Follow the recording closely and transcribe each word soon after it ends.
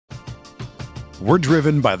We're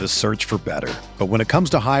driven by the search for better. But when it comes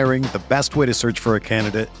to hiring, the best way to search for a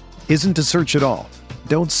candidate isn't to search at all.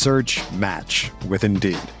 Don't search, match with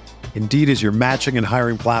Indeed. Indeed is your matching and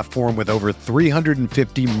hiring platform with over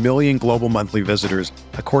 350 million global monthly visitors,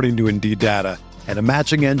 according to Indeed data, and a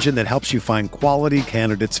matching engine that helps you find quality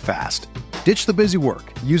candidates fast. Ditch the busy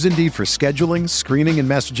work. Use Indeed for scheduling, screening, and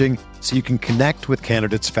messaging so you can connect with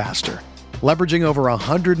candidates faster. Leveraging over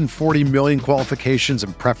 140 million qualifications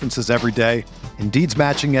and preferences every day, Indeed's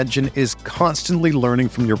matching engine is constantly learning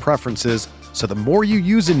from your preferences, so the more you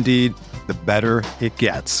use Indeed, the better it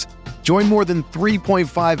gets. Join more than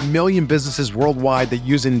 3.5 million businesses worldwide that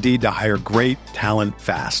use Indeed to hire great talent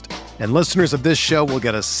fast. And listeners of this show will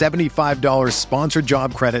get a $75 sponsored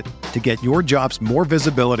job credit to get your jobs more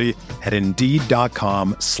visibility at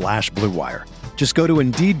Indeed.com/Blue Wire. Just go to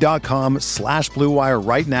Indeed.com/Blue Wire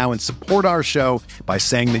right now and support our show by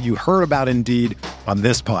saying that you heard about Indeed on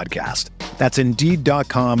this podcast. That's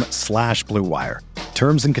Indeed.com/Blue Wire.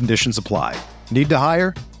 Terms and conditions apply. Need to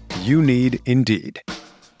hire? You need Indeed.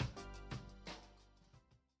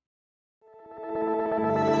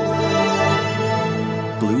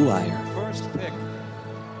 Blue Wire. First pick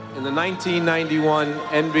in the 1991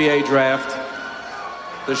 NBA Draft,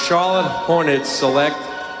 the Charlotte Hornets select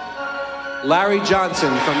Larry Johnson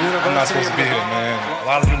from University. I'm not supposed to be here, man. A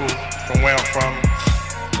lot of people from where I'm from,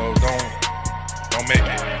 don't make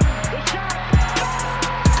it.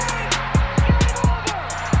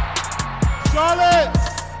 Charlotte,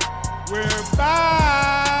 we're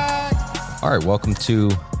back. All right, welcome to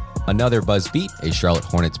another Buzzbeat, a Charlotte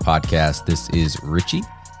Hornets podcast. This is Richie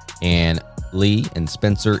and Lee and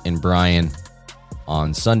Spencer and Brian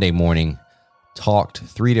on Sunday morning talked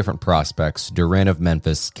three different prospects: Duren of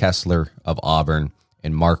Memphis, Kessler of Auburn,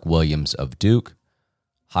 and Mark Williams of Duke.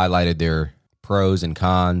 Highlighted their pros and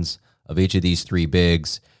cons of each of these three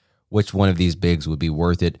bigs, which one of these bigs would be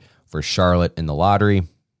worth it for Charlotte in the lottery,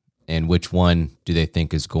 and which one do they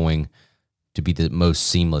think is going to be the most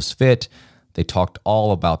seamless fit. They talked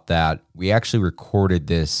all about that. We actually recorded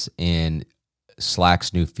this in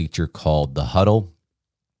Slack's new feature called The Huddle.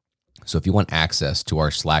 So if you want access to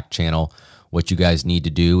our Slack channel, what you guys need to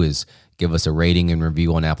do is give us a rating and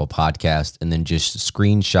review on Apple Podcast, and then just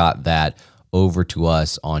screenshot that over to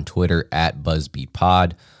us on Twitter at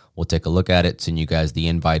BuzzbeatPod. We'll take a look at it, send you guys the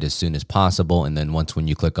invite as soon as possible, and then when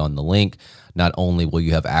you click on the link, not only will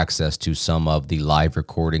you have access to some of the live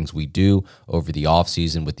recordings we do over the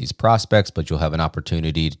offseason with these prospects, but you'll have an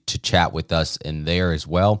opportunity to chat with us in there as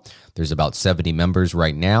well. There's about 70 members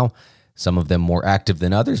right now, some of them more active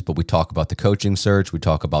than others, but we talk about the coaching search, we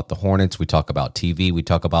talk about the Hornets, we talk about TV, we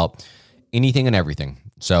talk about anything and everything.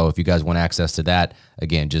 So if you guys want access to that,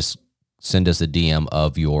 again, just send us a DM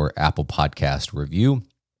of your Apple Podcast review.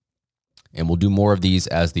 And we'll do more of these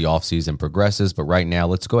as the offseason progresses. But right now,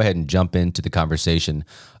 let's go ahead and jump into the conversation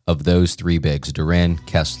of those three bigs: Duren,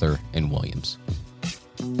 Kessler, and Williams.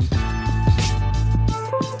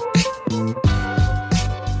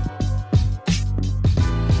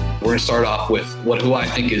 We're going to start off with who I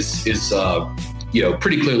think is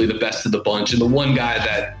pretty clearly the best of the bunch, and the one guy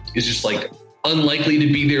that is just like unlikely to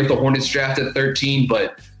be there if the Hornets draft at 13,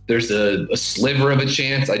 but there's a sliver of a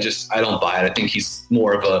chance. I don't buy it. I think he's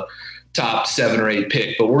more of a top 7 or 8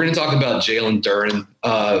 pick, but we're going to talk about Jalen Duren.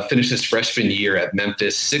 Finished his freshman year at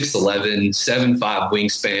Memphis, 6'11", 7'5"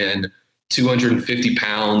 wingspan, 250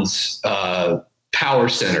 pounds, power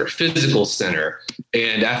center, physical center,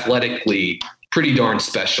 and athletically pretty darn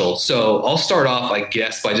special. So I'll start off, I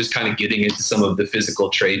guess, by just kind of getting into some of the physical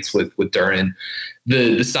traits with Duren.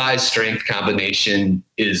 The size strength combination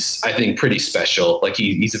is, I think, pretty special. Like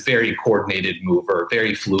he's a very coordinated mover,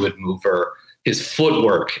 very fluid mover. His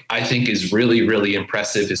footwork, I think, is really, really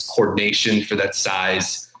impressive. His coordination for that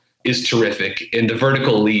size is terrific. And the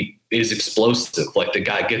vertical leap is explosive. Like the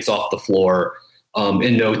guy gets off the floor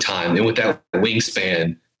in no time. And with that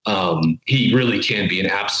wingspan, he really can be an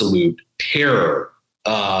absolute terror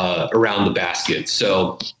around the basket.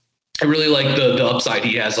 So I really like the upside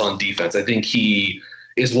he has on defense. I think he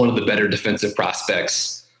is one of the better defensive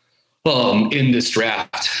prospects in this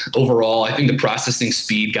draft. Overall, I think the processing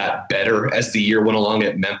speed got better as the year went along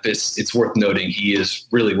at Memphis. It's worth noting he is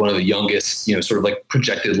really one of the youngest, sort of like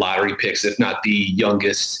projected lottery picks, if not the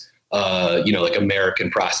youngest, like American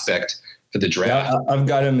prospect for the draft. Yeah, I've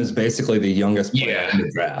got him as basically the youngest player in the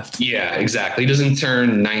draft. Yeah, exactly. He doesn't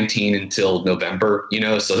turn 19 until November,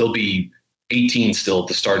 so he'll be 18 still at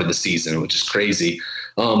the start of the season, which is crazy.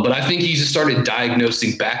 But I think he just started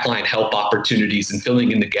diagnosing backline help opportunities and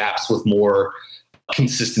filling in the gaps with more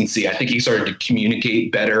consistency. I think he started to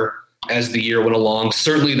communicate better as the year went along.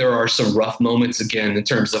 Certainly there are some rough moments again in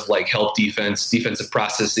terms of like help defense, defensive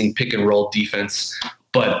processing, pick and roll defense.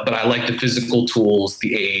 But I like the physical tools,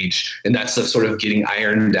 the age, and that stuff sort of getting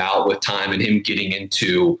ironed out with time and him getting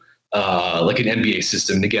into like an NBA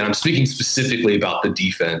system. And again, I'm speaking specifically about the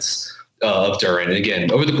defense of Duren. And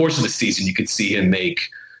again, over the course of the season, you could see him make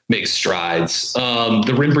strides.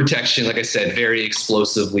 The rim protection, like I said, very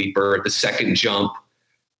explosive leaper. The second jump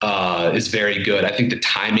is very good. I think the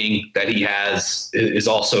timing that he has is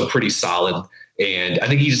also pretty solid. And I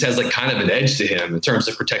think he just has like kind of an edge to him in terms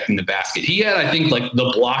of protecting the basket. He had, I think, like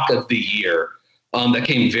the block of the year that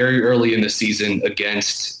came very early in the season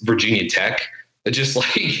against Virginia Tech. It just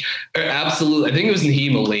like absolutely, I think it was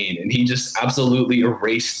Naheem Aline, and he just absolutely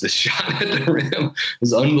erased the shot at the rim. It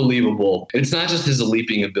was unbelievable. It's not just his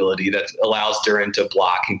leaping ability that allows Duren to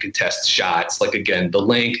block and contest shots. Like, again, the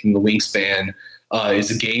length and the wingspan is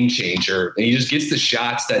a game changer. And he just gets the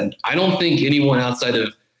shots that I don't think anyone outside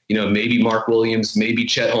of, maybe Mark Williams, maybe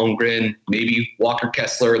Chet Holmgren, maybe Walker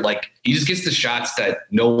Kessler, like he just gets the shots that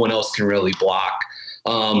no one else can really block.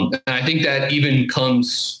 And I think that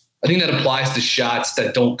applies to shots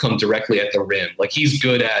that don't come directly at the rim. Like he's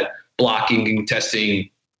good at blocking and testing,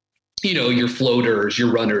 your floaters,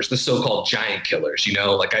 your runners, the so-called giant killers,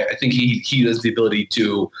 like I think he has the ability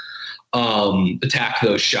to attack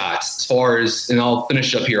those shots as far as, and I'll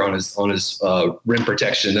finish up here on his rim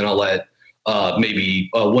protection. Then I'll let maybe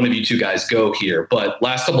one of you two guys go here. But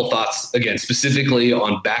last couple thoughts, again, specifically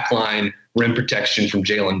on backline rim protection from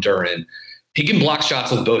Jalen Duren. He can block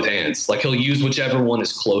shots with both hands. Like he'll use whichever one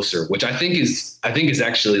is closer, which I think is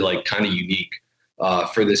actually like kind of unique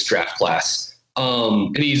for this draft class.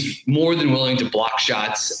 And he's more than willing to block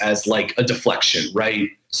shots as like a deflection, right?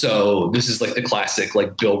 So this is like the classic,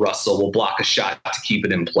 like Bill Russell will block a shot to keep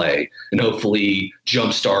it in play and hopefully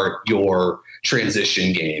jumpstart your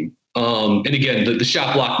transition game. And again, the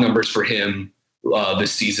shot block numbers for him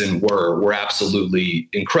this season were absolutely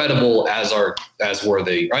incredible, as are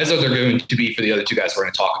they going to be for the other two guys we're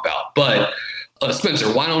going to talk about. But Spencer,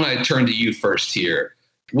 why don't I turn to you first here?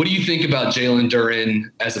 What do you think about Jalen Duren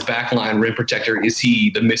as a backline rim protector? Is he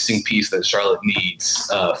the missing piece that Charlotte needs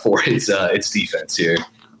for its defense here?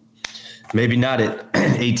 Maybe not at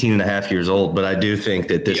 18 and a half years old, but I do think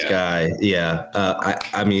that this guy,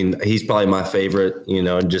 I mean, he's probably my favorite,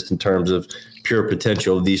 just in terms of pure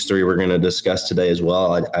potential of these three we're going to discuss today as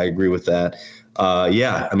well. I agree with that.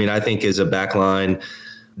 I mean, I think as a backline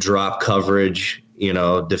drop coverage,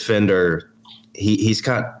 defender, he's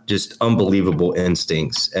got just unbelievable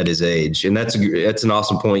instincts at his age. And that's an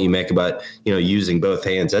awesome point you make about, using both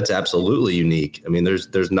hands. That's absolutely unique. I mean,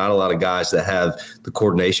 there's not a lot of guys that have the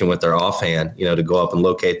coordination with their offhand, to go up and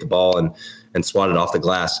locate the ball and swat it off the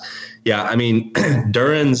glass. Yeah. I mean,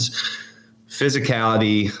 Duren's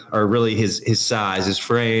physicality, or really his size, his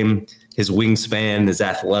frame, his wingspan, his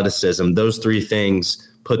athleticism, those three things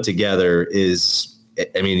put together is,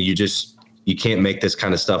 I mean, you can't make this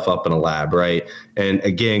kind of stuff up in a lab, right? And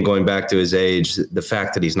again, going back to his age, the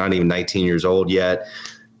fact that he's not even 19 years old yet,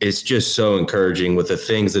 it's just so encouraging with the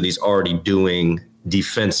things that he's already doing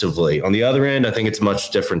defensively. On the other end, I think it's a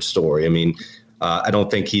much different story. I mean, I don't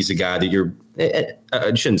think he's a guy that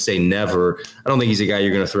I shouldn't say never. I don't think he's a guy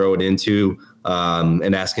you're going to throw it into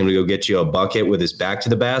and ask him to go get you a bucket with his back to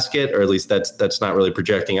the basket, or at least that's not really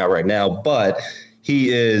projecting out right now. But he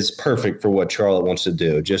is perfect for what Charlotte wants to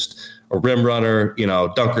do. Just a rim runner,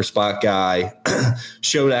 dunker spot guy.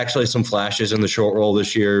 Showed actually some flashes in the short roll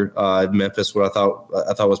this year at Memphis, what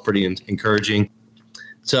I thought was pretty encouraging.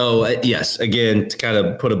 So yes, again, to kind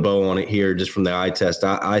of put a bow on it here, just from the eye test,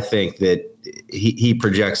 I think that he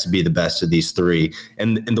projects to be the best of these three.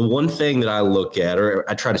 And the one thing that I look at, or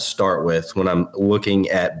I try to start with when I'm looking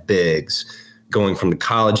at bigs going from the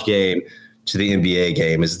college game to the NBA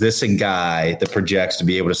game, is this a guy that projects to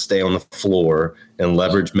be able to stay on the floor and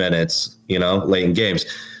leverage minutes, late in games?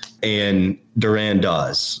 And Duren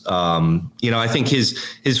does. I think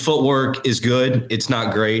his footwork is good. It's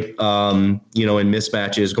not great, in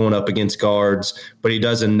mismatches going up against guards, but he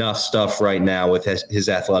does enough stuff right now with his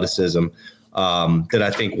athleticism that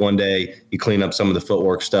I think one day you clean up some of the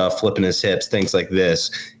footwork stuff, flipping his hips, things like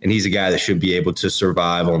this, and he's a guy that should be able to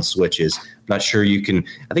survive on switches. Not sure you can.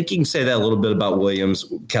 I think you can say that a little bit about Williams.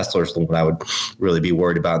 Kessler's the one I would really be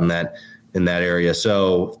worried about in that area.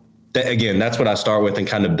 So again, that's what I start with and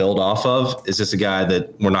kind of build off of. Is this a guy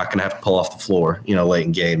that we're not going to have to pull off the floor, late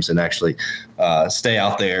in games, and actually stay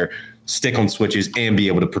out there, stick on switches, and be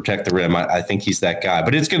able to protect the rim? I think he's that guy.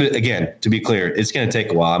 But it's going to, again, to be clear, it's going to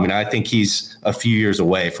take a while. I mean, I think he's a few years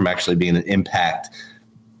away from actually being an impact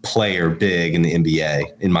player big in the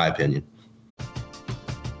NBA, in my opinion.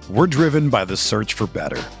 We're driven by the search for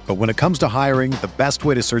better. But when it comes to hiring, the best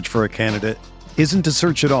way to search for a candidate isn't to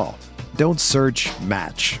search at all. Don't search,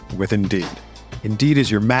 match with Indeed. Indeed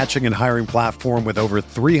is your matching and hiring platform with over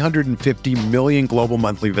 350 million global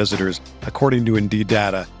monthly visitors, according to Indeed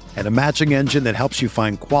data, and a matching engine that helps you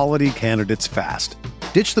find quality candidates fast.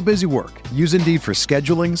 Ditch the busy work. Use Indeed for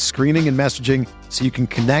scheduling, screening, and messaging so you can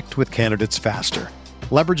connect with candidates faster.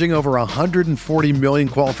 Leveraging over 140 million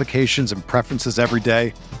qualifications and preferences every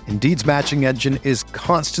day, Indeed's matching engine is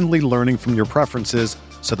constantly learning from your preferences,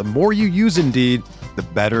 so the more you use Indeed, the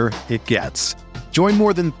better it gets. Join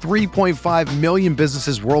more than 3.5 million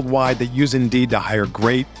businesses worldwide that use Indeed to hire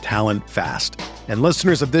great talent fast. And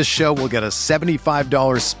listeners of this show will get a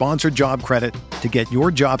 $75 sponsored job credit to get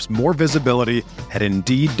your jobs more visibility at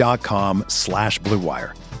Indeed.com/Blue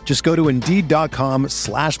Wire. Just go to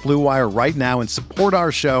Indeed.com/Blue Wire right now and support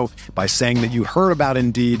our show by saying that you heard about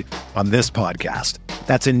Indeed on this podcast.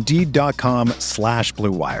 That's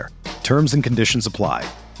Indeed.com/Blue Wire. Terms and conditions apply.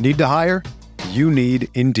 Need to hire? You need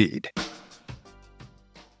Indeed.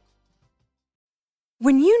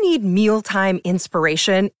 When you need mealtime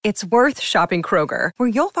inspiration, it's worth shopping Kroger, where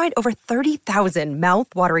you'll find over 30,000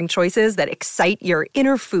 mouth-watering choices that excite your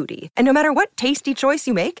inner foodie. And no matter what tasty choice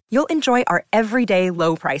you make, you'll enjoy our everyday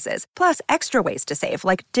low prices, plus extra ways to save,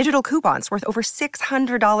 like digital coupons worth over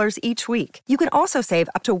 $600 each week. You can also save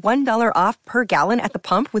up to $1 off per gallon at the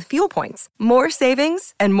pump with fuel points. More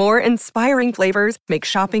savings and more inspiring flavors make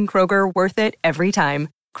shopping Kroger worth it every time.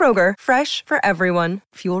 Kroger, fresh for everyone.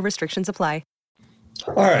 Fuel restrictions apply.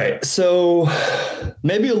 All right, so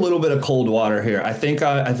maybe a little bit of cold water here. I think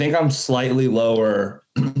I'm slightly lower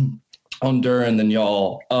on Duren than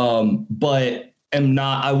y'all, but am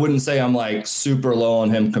not. I wouldn't say I'm like super low on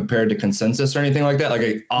him compared to consensus or anything like that.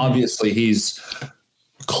 Like obviously he's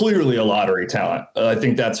clearly a lottery talent. I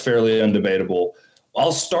think that's fairly undebatable.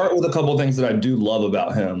 I'll start with a couple of things that I do love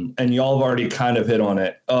about him, and y'all have already kind of hit on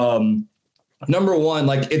it. Number one,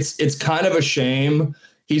 like it's kind of a shame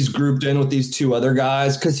he's grouped in with these two other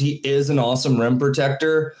guys because he is an awesome rim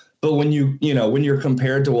protector. But when when you're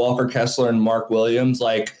compared to Walker Kessler and Mark Williams,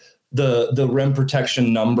 like the rim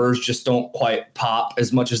protection numbers just don't quite pop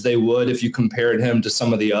as much as they would if you compared him to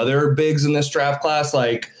some of the other bigs in this draft class.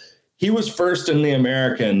 Like he was first in the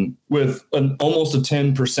American with almost a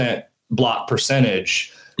 10% block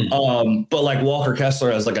percentage. But like Walker Kessler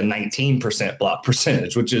has like a 19% block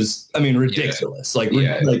percentage, which is, I mean, ridiculous. It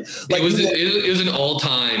was an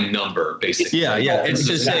all-time number, basically. Yeah. It's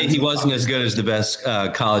to say he wasn't as good as the best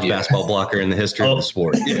college basketball blocker in the history of the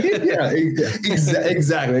sport.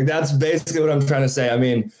 Exactly. That's basically what I'm trying to say. I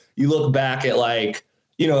mean, you look back at a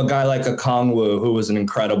guy like Okongwu, who was an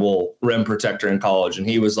incredible rim protector in college, and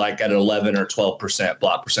he was like at 11 or 12%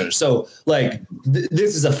 block percentage. So like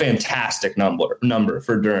this is a fantastic number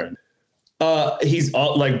for Duren. He's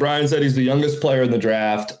like Brian said, he's the youngest player in the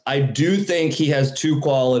draft. I do think he has two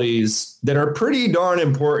qualities that are pretty darn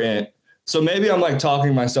important. So maybe I'm like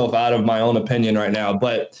talking myself out of my own opinion right now,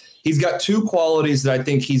 but he's got two qualities that I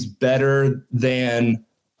think he's better than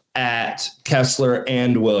at Kessler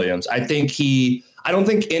and Williams. I don't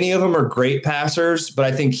think any of them are great passers, but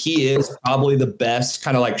I think he is probably the best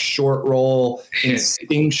kind of like short roll,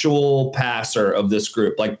 instinctual passer of this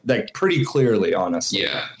group, like pretty clearly, honestly.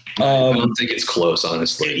 Yeah. I don't think it's close,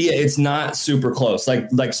 honestly. Yeah, it's not super close.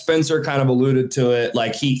 Like Spencer kind of alluded to it.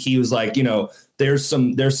 Like he was like, there's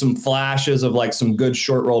some flashes of like some good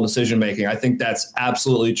short roll decision making. I think that's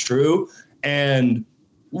absolutely true and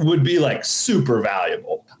would be like super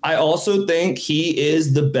valuable. I also think he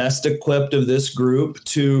is the best equipped of this group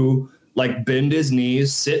to like bend his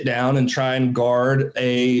knees, sit down, and try and guard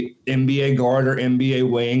a NBA guard or NBA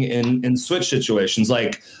wing in switch situations.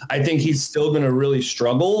 Like, I think he's still going to really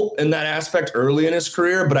struggle in that aspect early in his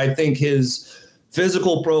career, but I think his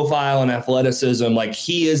physical profile and athleticism, like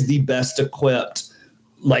he is the best equipped,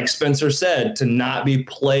 like Spencer said, to not be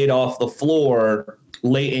played off the floor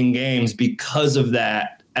late in games because of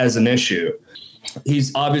that as an issue.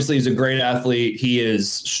 He's a great athlete. He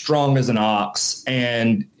is strong as an ox.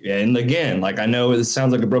 And again, like I know it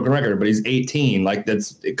sounds like a broken record, but he's 18. Like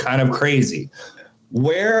that's kind of crazy.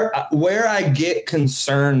 Where I get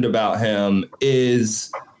concerned about him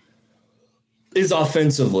is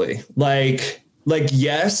offensively. Like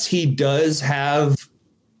yes, he does have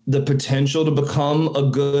the potential to become a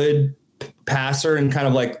good passer and kind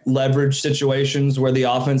of like leverage situations where the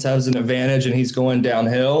offense has an advantage and he's going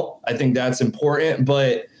downhill. I think that's important.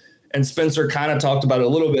 And Spencer kind of talked about it a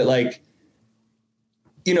little bit, like,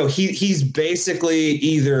 he's basically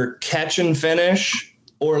either catch and finish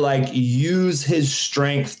or like use his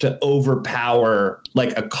strength to overpower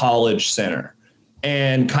like a college center.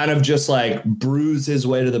 and kind of just like bruise his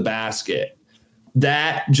way to the basket.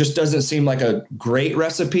 That just doesn't seem like a great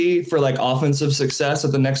recipe for like offensive success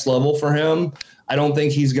at the next level for him. I don't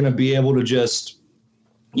think he's going to be able to just,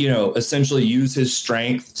 essentially use his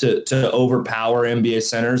strength to overpower NBA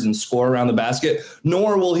centers and score around the basket,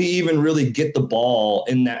 nor will he even really get the ball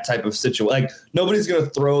in that type of situation. Like, nobody's going to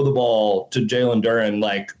throw the ball to Jalen Duren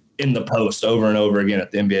like in the post over and over again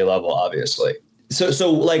at the NBA level, obviously. So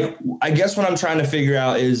like, I guess what I'm trying to figure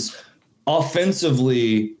out is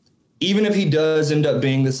offensively, even if he does end up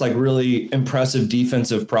being this like really impressive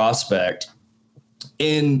defensive prospect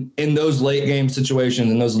in those late game situations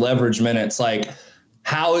and those leverage minutes, like,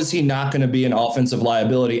 how is he not going to be an offensive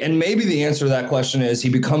liability? And maybe the answer to that question is he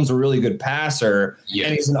becomes a really good passer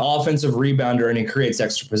and he's an offensive rebounder and he creates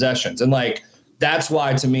extra possessions. And like, that's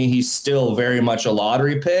why to me, he's still very much a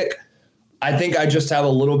lottery pick. I think I just have a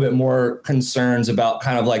little bit more concerns about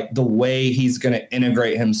kind of like the way he's going to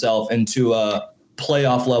integrate himself into a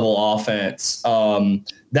playoff level offense.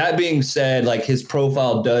 That being said, like, his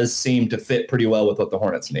profile does seem to fit pretty well with what the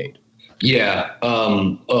Hornets need. Yeah,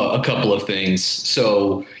 a couple of things.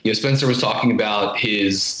 So, Spencer was talking about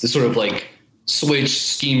the sort of like switch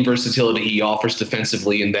scheme versatility he offers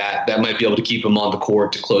defensively, and that might be able to keep him on the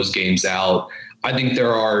court to close games out. I think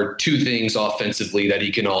there are two things offensively that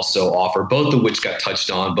he can also offer, both of which got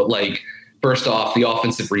touched on. But like, first off, the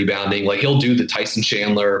offensive rebounding, like he'll do the Tyson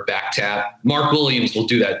Chandler back tap. Mark Williams will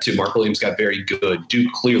do that too. Mark Williams got very good.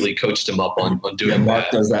 Duke clearly coached him up on doing that. Mark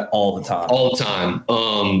does that all the time. All the time.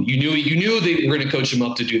 You knew they were going to coach him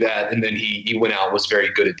up to do that, and then he went out and was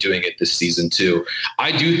very good at doing it this season too.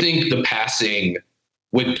 I do think the passing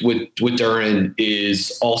with Duren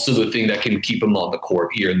is also the thing that can keep him on the court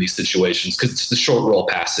here in these situations, because it's the short roll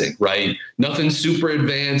passing, right? Nothing super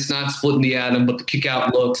advanced, not splitting the atom, but the kick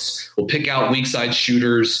out looks will pick out weak side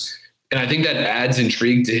shooters. And I think that adds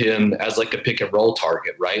intrigue to him as like a pick and roll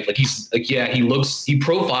target, right? Like he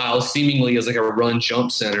profiles seemingly as like a run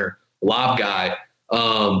jump center lob guy.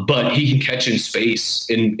 But he can catch in space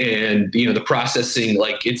and the processing,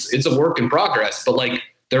 like it's a work in progress, but like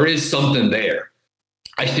there is something there.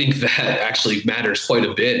 I think that actually matters quite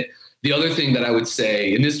a bit. The other thing that I would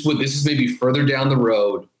say, and this is maybe further down the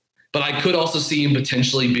road, but I could also see him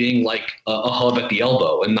potentially being like a hub at the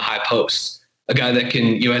elbow in the high post, a guy that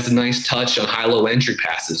can, has a nice touch on high-low entry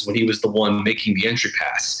passes when he was the one making the entry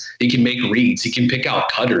pass. He can make reads. He can pick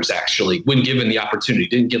out cutters, actually, when given the opportunity.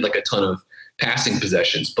 Didn't get like a ton of passing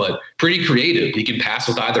possessions, but pretty creative. He can pass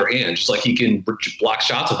with either hand, just like he can block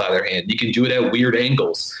shots with either hand. He can do it at weird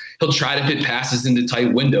angles. He'll try to fit passes into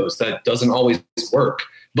tight windows. That doesn't always work,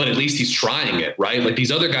 but at least he's trying it, right? Like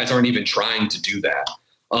these other guys aren't even trying to do that.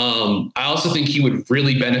 I also think he would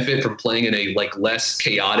really benefit from playing in a like less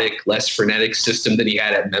chaotic, less frenetic system than he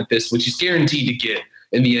had at Memphis, which he's guaranteed to get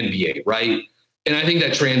in the NBA, right? And I think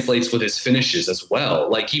that translates with his finishes as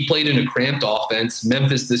well. Like he played in a cramped offense.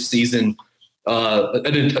 Memphis this season,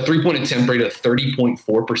 a three-point attempt rate of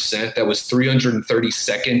 30.4%. That was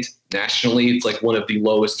 332nd nationally. It's like one of the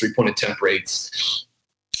lowest three-point attempt rates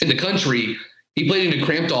in the country. He played in a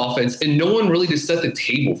cramped offense, and no one really just set the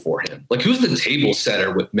table for him. Like, who's the table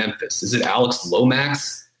setter with Memphis? Is it Alex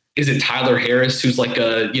Lomax? Is it Tyler Harris, who's like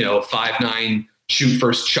a 5'9" shoot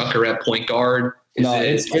first chucker at point guard?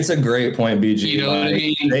 It's a great point, BG. You know what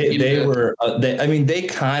I mean? They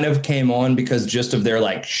kind of came on because just of their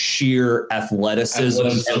like sheer athleticism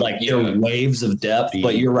and like their waves of depth.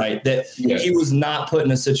 But you're right that he was not put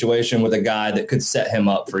in a situation with a guy that could set him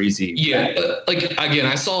up for easy. Yeah, like again,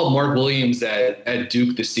 I saw Mark Williams at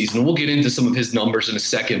Duke this season. We'll get into some of his numbers in a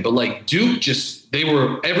second, but like Duke,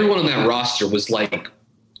 everyone on that roster was like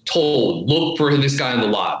told, look for this guy on the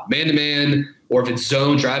lob, man to man. Or if it's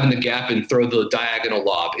zone, drive in the gap and throw the diagonal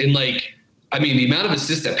lob. And the amount of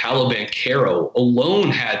assists that Paolo Banchero alone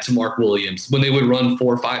had to Mark Williams when they would run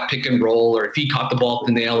 4 or 5 pick and roll, or if he caught the ball at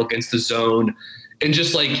the nail against the zone. And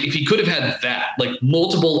just like, if he could have had that, like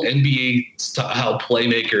multiple NBA style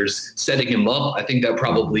playmakers setting him up, I think that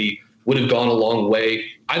probably would have gone a long way.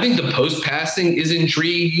 I think the post passing is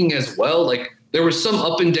intriguing as well. Like, there was some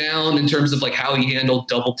up and down in terms of like how he handled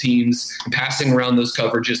double teams, passing around those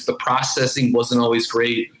coverages. The processing wasn't always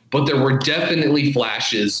great, but there were definitely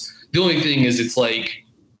flashes. The only thing is, it's like,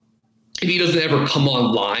 if he doesn't ever come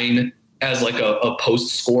online as like a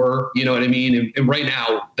post scorer, you know what I mean? And right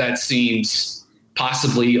now that seems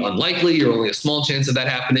possibly unlikely, or only a small chance of that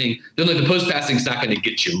happening. Then like the post passing is not going to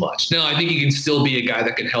get you much. Now, I think he can still be a guy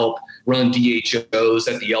that can help run DHOs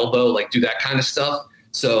at the elbow, like do that kind of stuff.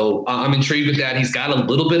 So I'm intrigued with that. He's got a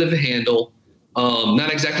little bit of a handle,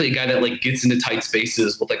 not exactly a guy that like gets into tight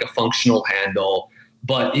spaces with like a functional handle,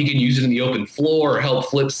 but he can use it in the open floor or help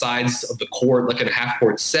flip sides of the court, like in a half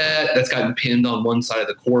court set that's gotten pinned on one side of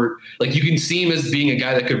the court. Like you can see him as being a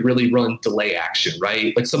guy that could really run delay action,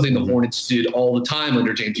 right? Like something the Hornets did all the time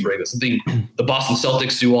under James Borrego, something the Boston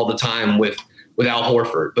Celtics do all the time with Al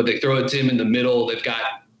Horford, but they throw it to him in the middle. They've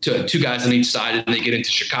got two guys on each side and they get into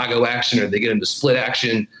Chicago action or they get into split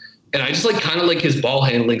action. And I just kind of like his ball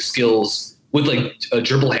handling skills with like a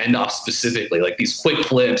dribble handoff specifically, like these quick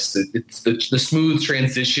flips. It's the smooth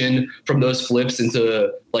transition from those flips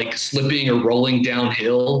into like slipping or rolling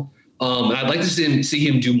downhill. And I'd like to see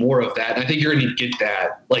him do more of that. And I think you're going to get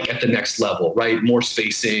that like at the next level, right? More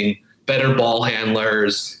spacing, better ball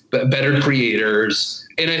handlers, better creators.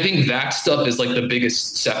 And I think that stuff is like the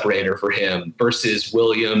biggest separator for him versus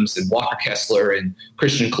Williams and Walker Kessler and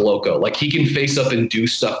Christian Koloko. Like he can face up and do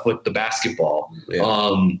stuff with the basketball.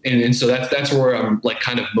 Yeah. And so that's where I'm like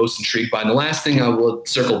kind of most intrigued by. And the last thing I will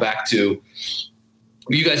circle back to,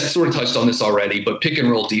 you guys sort of touched on this already, but pick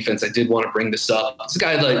and roll defense, I did want to bring this up. This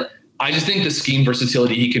guy, like, I just think the scheme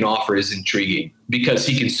versatility he can offer is intriguing because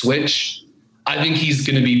he can switch. I think he's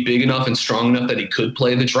going to be big enough and strong enough that he could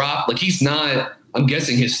play the drop. Like he's not, I'm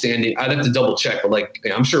guessing his standing, I'd have to double check, but like,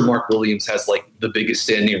 I'm sure Mark Williams has like the biggest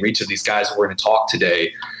standing reach of these guys we're going to talk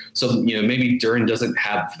today. So, maybe Duren doesn't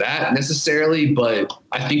have that necessarily, but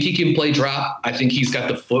I think he can play drop. I think he's got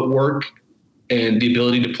the footwork and the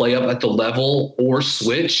ability to play up at the level or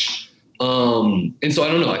switch. And so I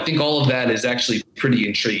don't know. I think all of that is actually pretty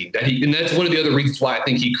intriguing. And that's one of the other reasons why I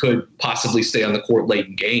think he could possibly stay on the court late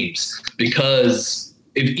in games, because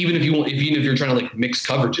even if you're trying to like mix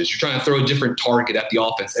coverages, you're trying to throw a different target at the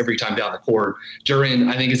offense every time down the court. Duren,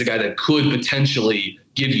 I think, is a guy that could potentially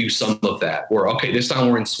give you some of that. Or okay, this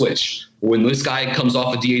time we're in switch. When this guy comes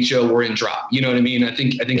off a DHO, we're in drop. You know what I mean? I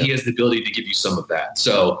think he has the ability to give you some of that.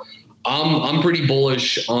 So I'm pretty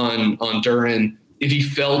bullish on Duren. If he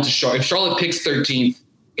fell to if Charlotte picks 13th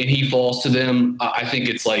and he falls to them, I think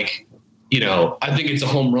it's like, I think it's a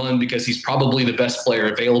home run because he's probably the best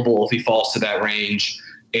player available if he falls to that range,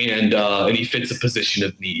 and he fits a position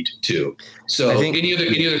of need too. So any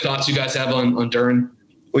other thoughts you guys have on Duren?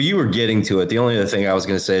 Well, you were getting to it. The only other thing I was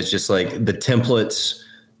going to say is just like the templates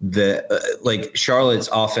that like Charlotte's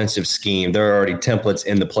offensive scheme, there are already templates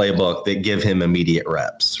in the playbook that give him immediate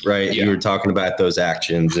reps, right? Yeah. You were talking about those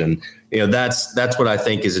actions, and that's what I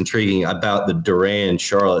think is intriguing about the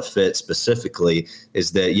Durant-Charlotte fit specifically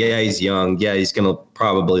is that, he's young. Yeah, he's going to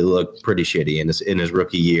probably look pretty shitty in his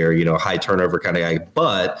rookie year, high turnover kind of guy.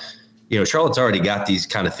 But, Charlotte's already got these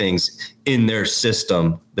kind of things in their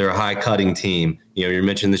system. They're a high cutting team. You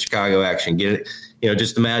mentioned the Chicago action.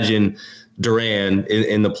 Just imagine Duran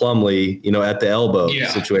in the Plumlee, at the elbow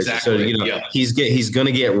situation. Exactly. So, he's going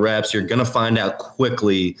to get reps. You're going to find out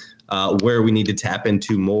quickly where we need to tap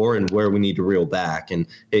into more and where we need to reel back. And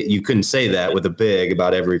you couldn't say that with a big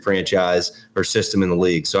about every franchise or system in the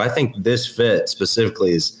league. So I think this fit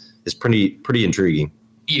specifically is pretty intriguing.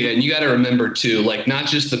 Yeah, and you got to remember too, like not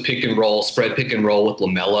just the pick and roll, spread pick and roll with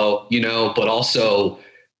LaMelo, but also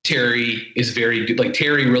Terry is very good. Like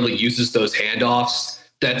Terry really uses those handoffs.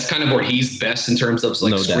 That's kind of where he's best in terms of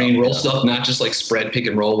like screen roll stuff, not just like spread pick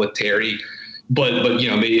and roll with Terry. But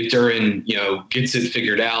maybe if Duren, gets it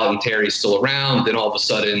figured out and Terry's still around, then all of a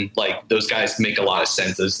sudden, like those guys make a lot of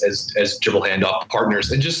sense as dribble handoff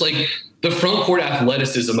partners. And just like the front court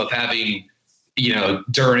athleticism of having,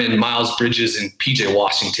 Duren, Miles Bridges, and PJ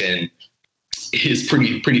Washington is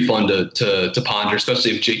pretty fun to ponder,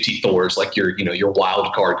 especially if JT Thor's like your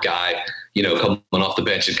wild card guy, coming off the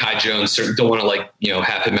bench, and Kai Jones don't want to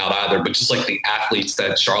have him out either, but just like the athletes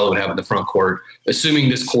that Charlotte would have in the front court, assuming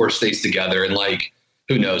this core stays together, and like,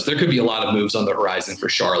 who knows, there could be a lot of moves on the horizon for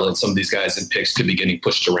Charlotte. Some of these guys in picks could be getting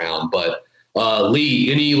pushed around, but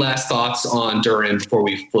Lee, any last thoughts on Duren before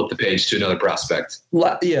we flip the page to another prospect?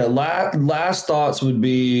 Last thoughts would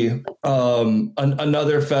be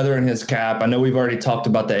another feather in his cap. I know we've already talked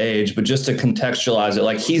about the age, but just to contextualize it,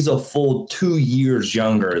 like he's a full 2 years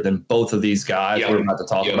younger than both of these guys we're about to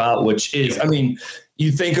talk about, which is, I mean,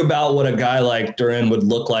 you think about what a guy like Duren would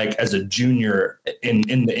look like as a junior in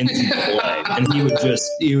the NCAA, and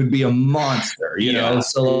he would be a monster,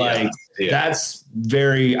 So that's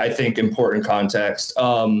very, I think, important context.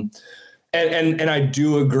 And I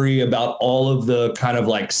do agree about all of the kind of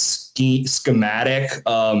like schematic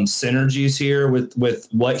synergies here with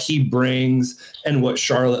what he brings and what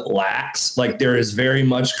Charlotte lacks. Like there is very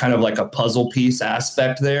much kind of like a puzzle piece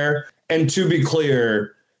aspect there. And to be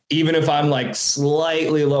clear, even if I'm like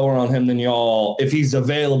slightly lower on him than y'all, if he's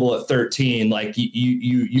available at 13, like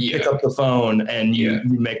you pick up the phone and you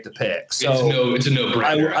make the pick. So it's a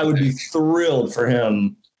no-brainer. I would be thrilled for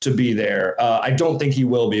him to be there. I don't think he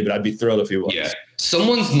will be, but I'd be thrilled if he was. Yeah.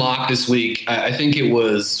 Someone's mock this week, I think it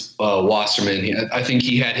was Wasserman. I think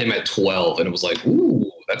he had him at 12, and it was like, ooh,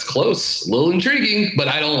 that's close, a little intriguing. But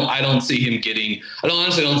I honestly don't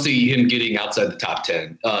see him getting outside the top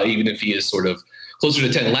 10, even if he is sort of closer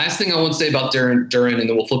to 10. Last thing I want to say about Duren, and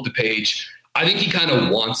then we'll flip the page. I think he kind of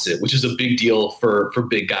wants it, which is a big deal for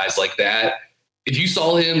big guys like that. If you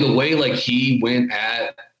saw him the way like he went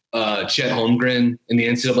at Chet Holmgren in the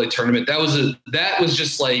NCAA tournament, that was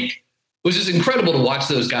just incredible to watch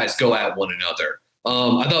those guys go at one another.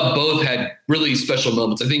 I thought both had really special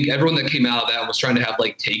moments. I think everyone that came out of that was trying to have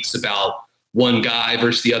like takes about one guy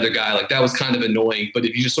versus the other guy. Like that was kind of annoying. But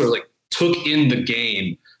if you just sort of like took in the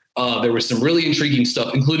game, there was some really intriguing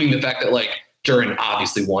stuff, including the fact that like Duren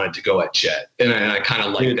obviously wanted to go at Chet. And I kind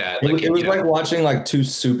of like that. Like, it was like watching like two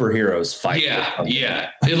superheroes fight.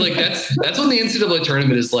 Yeah. And like that's when the NCAA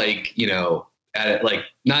tournament is like, at it, like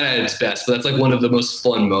not at its best, but that's like one of the most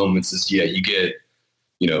fun moments is you get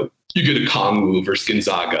a Kongwu versus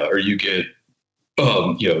Gonzaga, or you get,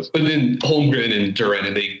 and then Holmgren and Duren,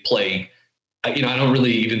 and they play, I don't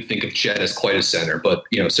really even think of Chet as quite a center, but,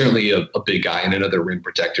 certainly a big guy and another rim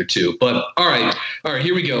protector too. But all right,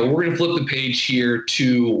 here we go. We're going to flip the page here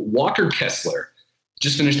to Walker Kessler.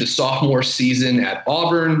 Just finished his sophomore season at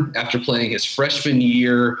Auburn after playing his freshman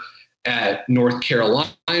year at North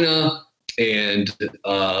Carolina, and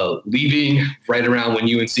leaving right around when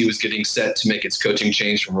UNC was getting set to make its coaching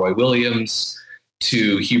change from Roy Williams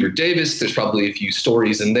to Hubert Davis. There's probably a few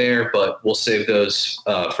stories in there, but we'll save those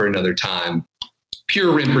for another time.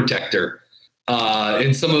 Pure rim protector.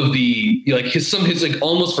 And some of the, his like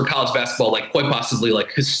almost for college basketball, like quite possibly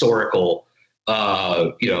like historical,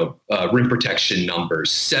 rim protection numbers.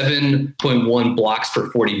 7.1 blocks per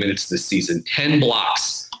 40 minutes this season, 10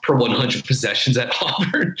 blocks per 100 possessions at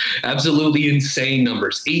Auburn. Absolutely insane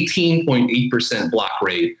numbers. 18.8% block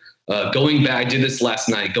rate. Going back, I did this last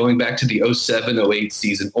night, going back to the 07-08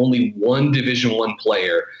 season, only one Division I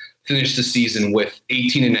player finished the season with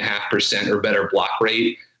 18.5% or better block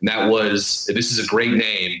rate. And this is a great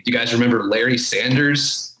name. You guys remember Larry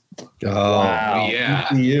Sanders? Oh, wow. Yeah.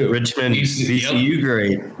 VCU. Richmond, VCU, yep.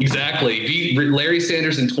 Great. Exactly. Larry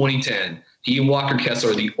Sanders in 2010. He and Walker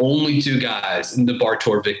Kessler are the only two guys in the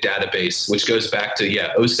Bar-Torvik database, which goes back to,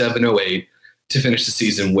 07-08 to finish the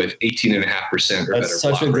season with 18.5% or better. That's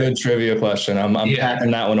such a good trivia question. I'm packing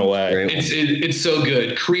that one away. It's so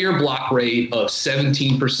good. Career block rate of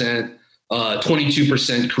 17%,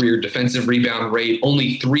 22% career defensive rebound rate.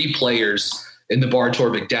 Only 3 players in the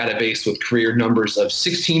Bar-Torvik database with career numbers of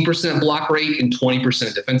 16% block rate and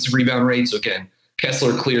 20% defensive rebound rate. So again,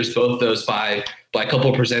 Kessler clears both those by a couple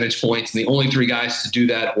of percentage points. And the only 3 guys to do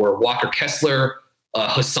that were Walker Kessler,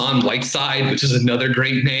 Hassan Whiteside, which is another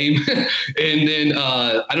great name. And then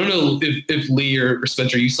I don't know if Lee or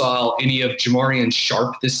Spencer, you saw any of Jamarian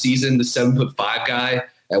Sharp this season, the 7'5" guy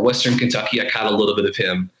at Western Kentucky. I caught a little bit of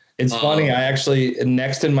him. It's funny. I actually,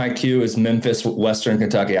 next in my queue is Memphis, Western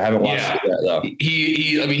Kentucky. I haven't watched it yet though.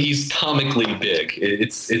 He's comically big.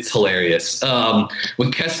 It's hilarious.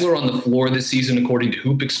 With Kessler on the floor this season, according to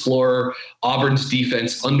Hoop Explorer, Auburn's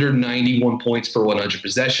defense under 91 points per 100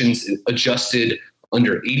 possessions, adjusted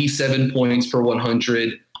under 87 points per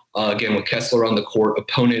 100. Again, with Kessler on the court,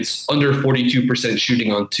 opponents under 42%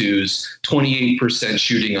 shooting on twos, 28%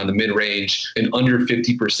 shooting on the mid-range, and under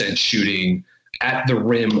 50% shooting at the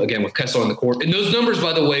rim, again, with Kessler on the court. And those numbers,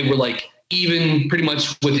 by the way, were like even pretty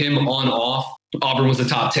much with him on off. Auburn was a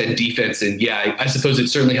top 10 defense. And I suppose it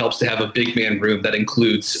certainly helps to have a big man room that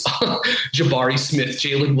includes Jabari Smith,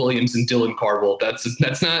 Jalen Williams, and Dylan Carville. That's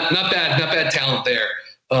not bad talent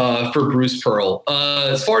there for Bruce Pearl.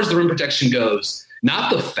 As far as the rim protection goes,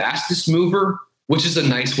 not the fastest mover, which is a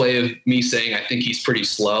nice way of me saying I think he's pretty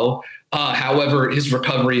slow. However, his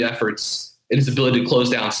recovery efforts and his ability to close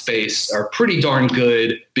down space are pretty darn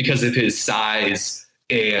good because of his size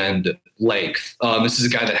and length. This is a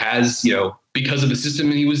guy that has, because of the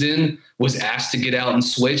system he was in, was asked to get out and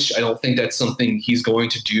switch. I don't think that's something he's going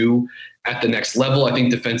to do at the next level. I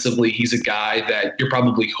think defensively, he's a guy that you're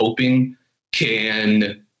probably hoping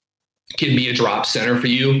can be a drop center for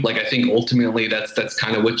you. Like, I think ultimately that's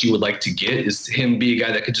kind of what you would like to get, is him be a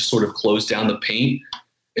guy that could just sort of close down the paint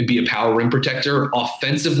and be a power rim protector.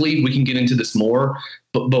 Offensively, we can get into this more,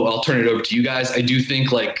 but I'll turn it over to you guys. I do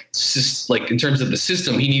think like in terms of the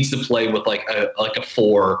system, he needs to play with like a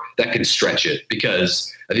 4 that can stretch it, because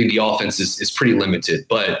I think the offense is pretty limited.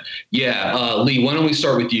 But Lee, why don't we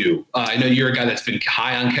start with you? I know you're a guy that's been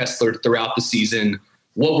high on Kessler throughout the season.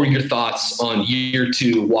 What were your thoughts on year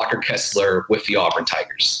 2 Walker Kessler with the Auburn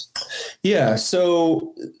Tigers? Yeah,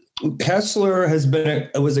 so Kessler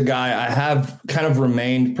was a guy I have kind of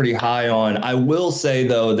remained pretty high on. I will say,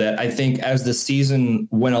 though, that I think as the season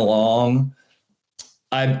went along,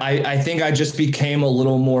 I think I just became a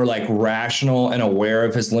little more like rational and aware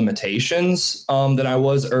of his limitations than I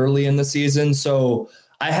was early in the season. So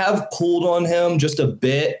I have cooled on him just a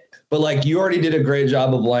bit, but like you already did a great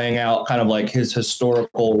job of laying out kind of like his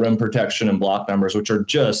historical rim protection and block numbers, which are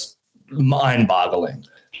just mind-boggling.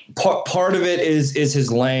 Part of it is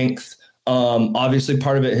his length. Obviously,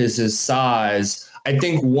 part of it is his size. I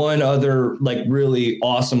think one other like really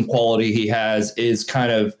awesome quality he has is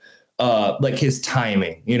kind of like his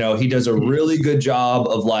timing. You know, he does a really good job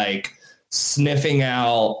of like sniffing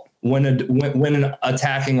out when an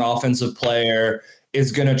attacking offensive player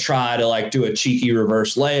is going to try to like do a cheeky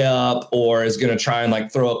reverse layup or is going to try and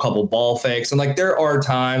like throw a couple ball fakes. And like there are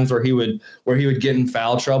times where he would get in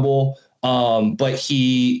foul trouble. But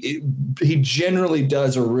he generally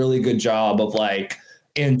does a really good job of like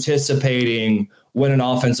anticipating when an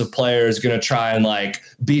offensive player is going to try and like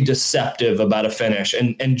be deceptive about a finish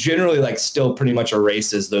and generally like still pretty much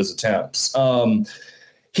erases those attempts.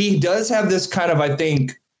 He does have this kind of, I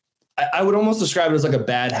think I would almost describe it as like a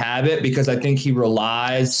bad habit because I think he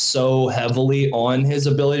relies so heavily on his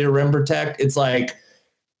ability to rim protect. It's like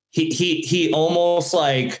he almost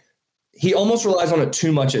relies on it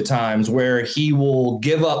too much at times where he will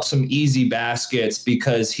give up some easy baskets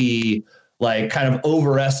because he like kind of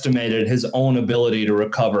overestimated his own ability to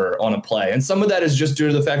recover on a play. And some of that is just due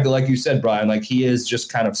to the fact that, like you said, Brian, like he is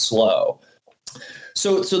just kind of slow.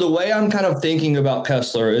 So the way I'm kind of thinking about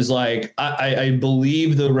Kessler is like, I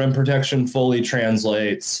believe the rim protection fully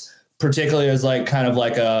translates, particularly as like kind of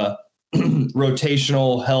like a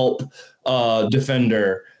rotational help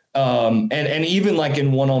defender. And even like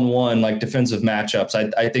in one-on-one, like defensive matchups,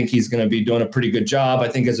 I think he's going to be doing a pretty good job. I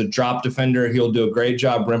think as a drop defender, he'll do a great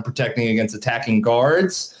job rim protecting against attacking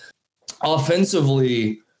guards.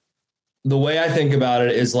 Offensively, the way I think about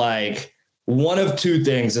it is like one of two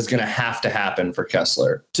things is going to have to happen for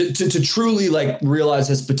Kessler to truly like realize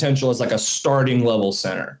his potential as like a starting level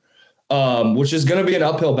center, which is going to be an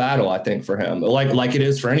uphill battle, I think, for him, like it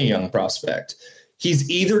is for any young prospect. He's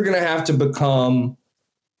either going to have to become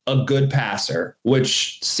a good passer,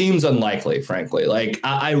 which seems unlikely, frankly. Like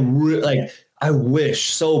I wish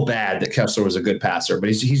so bad that Kessler was a good passer, but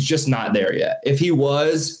he's just not there yet. If he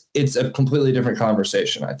was, it's a completely different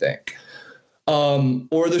conversation, I think.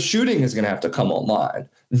 Or the shooting is going to have to come online.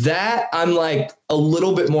 That I'm like a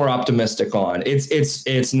little bit more optimistic on.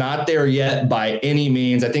 It's not there yet by any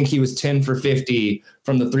means. I think he was 10 for 50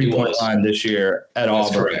 from the 3-point line this year at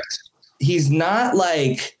Auburn. Correct. He's not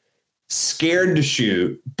like scared to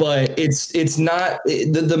shoot, but it's not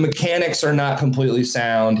the mechanics are not completely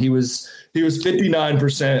sound. He was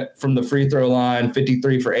 59% from the free throw line,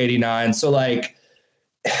 53 for 89. So like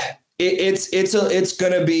it's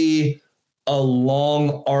going to be a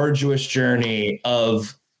long, arduous journey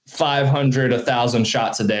of 500, 1,000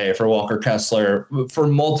 shots a day for Walker Kessler for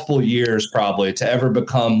multiple years, probably, to ever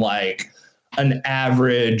become like an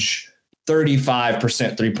average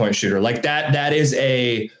 35% 3-point shooter. Like that is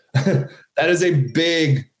a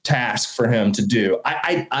big task for him to do.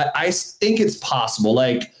 I think it's possible.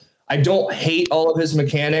 Like, I don't hate all of his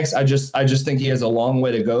mechanics. I just think he has a long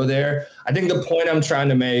way to go there. I think the point I'm trying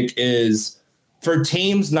to make is for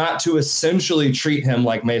teams not to essentially treat him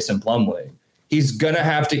like Mason Plumlee. He's going to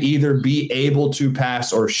have to either be able to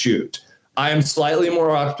pass or shoot. I am slightly more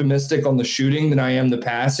optimistic on the shooting than I am the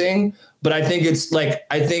passing, but I think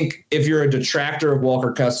if you're a detractor of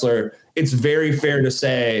Walker Kessler, it's very fair to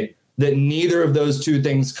say that neither of those two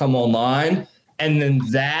things come online. And then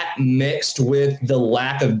that mixed with the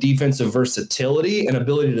lack of defensive versatility and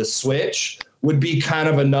ability to switch would be kind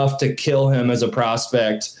of enough to kill him as a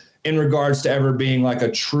prospect in regards to ever being like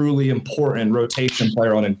a truly important rotation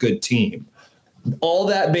player on a good team. All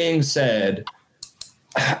that being said,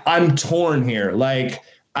 I'm torn here. Like,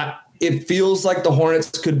 it feels like the Hornets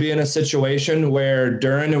could be in a situation where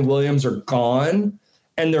Duren and Williams are gone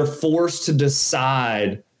and they're forced to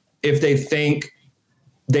decide if they think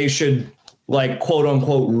they should, like, quote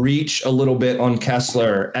unquote, reach a little bit on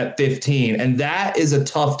Kessler at 15. And that is a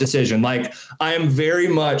tough decision. Like, I am very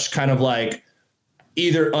much kind of like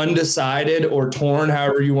either undecided or torn,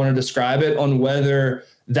 however you want to describe it, on whether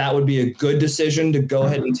that would be a good decision to go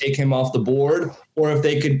ahead and take him off the board, or if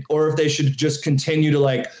they should just continue to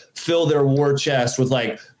like fill their war chest with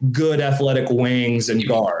like good athletic wings and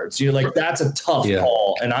guards. You know, like that's a tough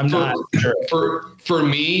call, and I'm not sure. For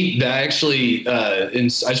me, that actually, and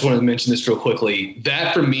I just wanted to mention this real quickly.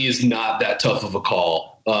 That for me is not that tough of a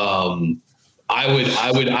call.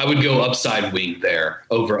 I would go upside wing there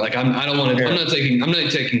over. Like I'm not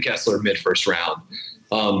taking Kessler mid first round.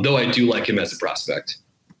 Though I do like him as a prospect.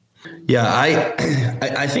 Yeah,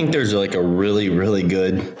 I think there's like a really, really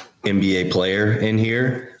good NBA player in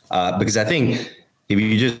here because I think if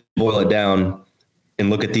you just boil it down and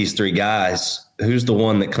look at these three guys, who's the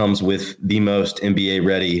one that comes with the most NBA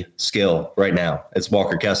ready skill right now? It's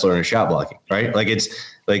Walker Kessler and shot blocking, right? Like it's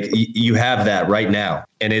like you have that right now,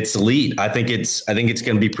 and it's elite. I think it's going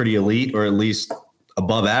to be pretty elite, or at least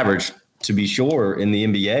above average to be sure in the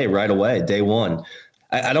NBA right away, day one.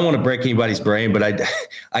 I don't want to break anybody's brain, but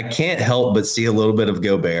I can't help but see a little bit of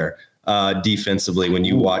Gobert defensively when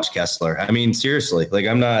you watch Kessler. I mean, seriously, like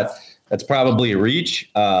that's probably a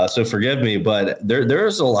reach. So forgive me, but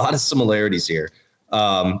there's a lot of similarities here.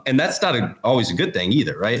 And that's not always a good thing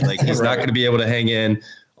either, right? Like he's not going to be able to hang in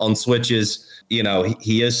on switches. You know,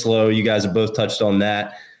 he is slow. You guys have both touched on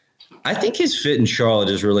that. I think his fit in Charlotte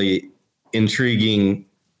is really intriguing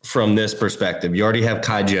from this perspective. You already have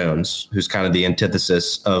Kai Jones, who's kind of the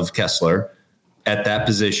antithesis of Kessler at that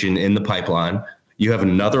position in the pipeline. You have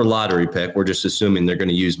another lottery pick. We're just assuming they're going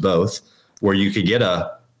to use both, where you could get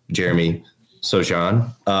a Jeremy Sochan,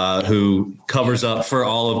 who covers up for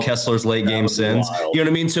all of Kessler's late game sins. You know what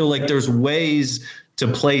I mean? So like there's ways to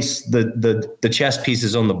place the chess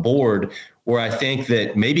pieces on the board where I think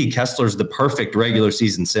that maybe Kessler's the perfect regular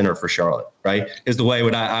season center for Charlotte, right? Is the way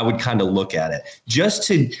I would kind of look at it. Just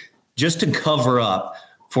to cover up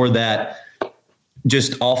for that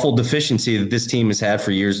just awful deficiency that this team has had for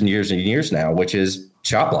years and years and years now, which is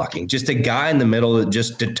shot blocking. Just a guy in the middle that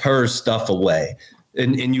just deters stuff away.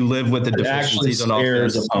 And you live with the deficiencies on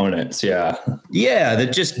offense. Opponents, yeah. Yeah,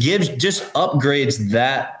 that just upgrades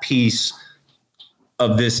that piece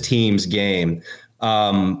of this team's game. But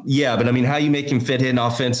I mean, how you make him fit in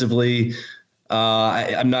offensively,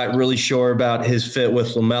 I'm not really sure about his fit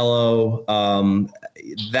with LaMelo.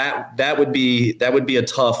 That would be a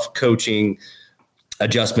tough coaching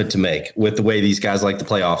adjustment to make with the way these guys like to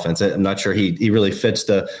play offense. I'm not sure he really fits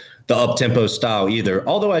the up-tempo style either,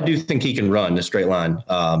 although I do think he can run a straight line.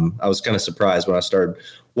 I was kind of surprised when I started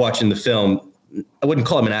watching the film. I wouldn't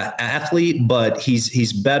call him an athlete, but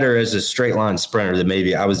he's better as a straight line sprinter than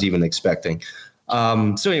maybe I was even expecting.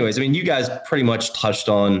 So anyways, I mean, you guys pretty much touched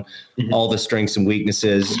on all the strengths and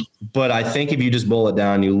weaknesses, but I think if you just boil it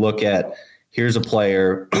down, you look at, here's a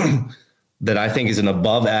player that I think is an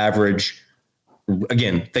above average,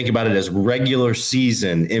 again, think about it as regular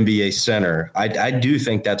season NBA center. I do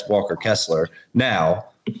think that's Walker Kessler. Now,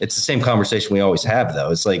 it's the same conversation we always have,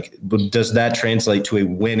 though. It's like, does that translate to a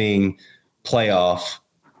winning playoff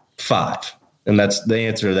 5? And that's the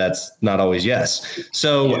answer. That's not always yes.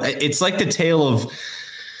 So it's like the tale of,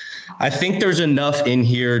 I think there's enough in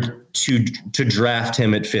here to draft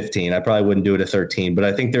him at 15. I probably wouldn't do it at 13, but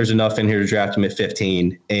I think there's enough in here to draft him at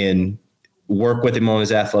 15 and work with him on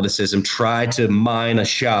his athleticism, try to mine a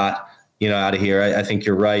shot, out of here. I think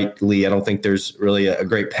you're right, Lee. I don't think there's really a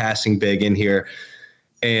great passing big in here.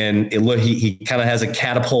 And he kind of has a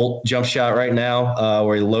catapult jump shot right now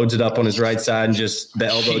where he loads it up on his right side and just the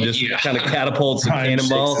elbow kind of catapults a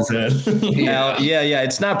cannonball. Yeah.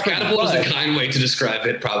 It's not pretty. Catapult is a kind way to describe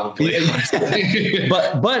it, probably.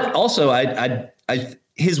 but also,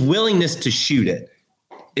 his willingness to shoot it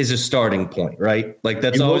is a starting point, right? Like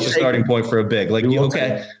that's always a starting point for a big. Like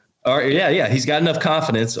okay. All right, yeah. He's got enough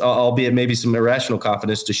confidence, albeit maybe some irrational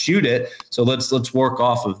confidence, to shoot it. So let's work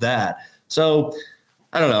off of that. So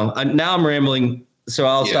I don't know. Now I'm rambling, so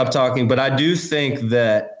I'll stop talking. But I do think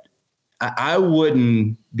that I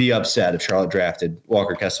wouldn't be upset if Charlotte drafted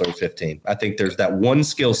Walker Kessler at 15. I think there's that one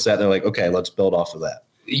skill set. They're like, okay, let's build off of that.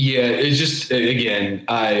 Yeah, it's just, again,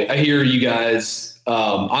 I hear you guys.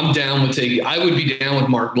 I'm down with I would be down with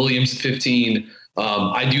Mark Williams at 15.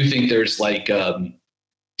 I do think there's a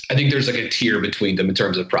tier between them in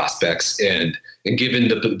terms of prospects, and given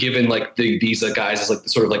these guys as like the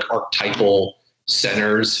sort of like archetypal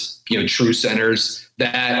centers, true centers,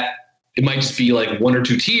 that it might just be like one or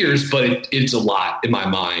two tiers, but it's a lot in my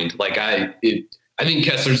mind. Like I think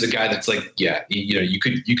Kessler's a guy that's like, you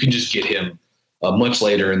could just get him much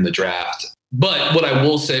later in the draft. But what I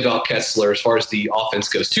will say about Kessler, as far as the offense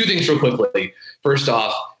goes, two things real quickly. First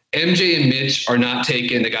off, MJ and Mitch are not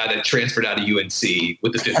taking the guy that transferred out of UNC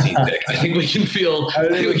with the 15th pick. I think we can feel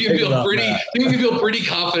pretty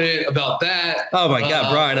confident about that. Oh my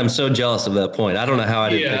God, Brian, I'm so jealous of that point. I don't know how I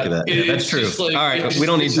didn't think of that. That's true. Like, all right, we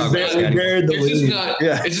don't need to talk about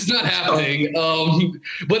that. It's just not happening. One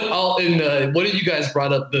of you guys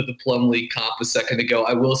brought up the Plumlee comp a second ago.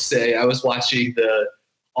 I will say I was watching the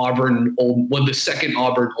second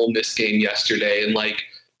Auburn Ole Miss game yesterday, and like,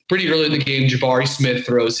 pretty early in the game, Jabari Smith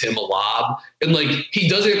throws him a lob, and like he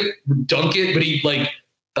doesn't dunk it, but he like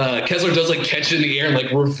Kessler does like catch it in the air and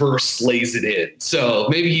like reverse lays it in. So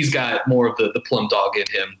maybe he's got more of the plum dog in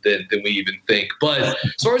him than we even think. But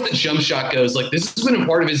as far as the jump shot goes, like this has been a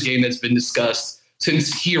part of his game that's been discussed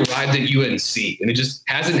since he arrived at UNC, and it just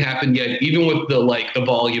hasn't happened yet, even with the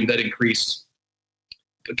volume that increased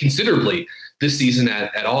considerably this season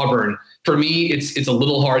at Auburn. For me, it's a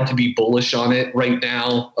little hard to be bullish on it right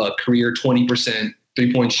now. Career 20%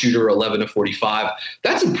 3-point shooter, 11 of 45.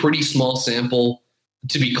 That's a pretty small sample.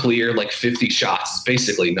 To be clear, like 50 shots is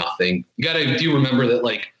basically nothing. You got to do remember that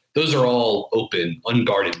like those are all open,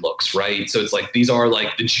 unguarded looks, right? So it's like these are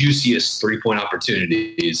like the juiciest 3-point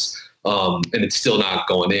opportunities, and it's still not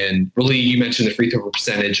going in. Really, you mentioned the free throw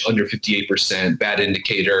percentage under 58%, bad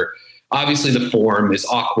indicator. Obviously, the form is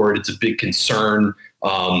awkward. It's a big concern.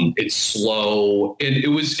 It's slow, and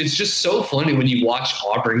it's just so funny when you watch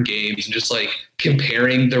Auburn games and just like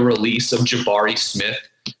comparing the release of Jabari Smith,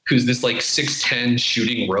 who's this like 6'10"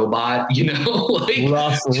 shooting robot, you know, like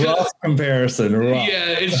rough comparison. Rough. Yeah,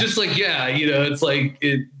 it's just like, yeah, you know, it's like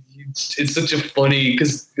it's such a funny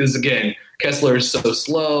because again, Kessler is so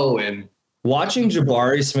slow, and watching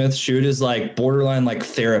Jabari Smith shoot is like borderline like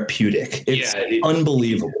therapeutic. It's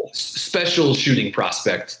unbelievable. Special shooting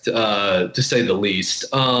prospect, to say the least.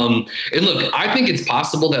 And look, I think it's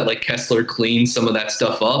possible that like Kessler cleans some of that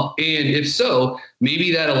stuff up. And if so,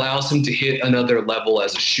 maybe that allows him to hit another level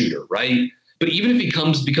as a shooter, right? But even if he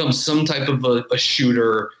becomes some type of a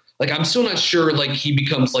shooter, like I'm still not sure like he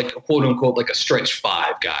becomes like a quote unquote like a stretch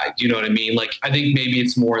 5 guy. You know what I mean? Like I think maybe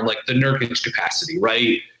it's more in like the Nurkic capacity,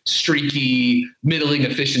 right? Streaky, middling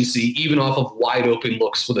efficiency, even off of wide open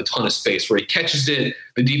looks with a ton of space where he catches it.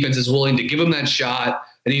 The defense is willing to give him that shot,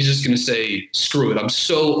 and he's just going to say, screw it. I'm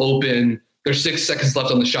so open. There's 6 seconds left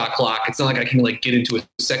on the shot clock. It's not like I can like get into a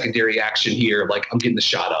secondary action here. Like I'm getting the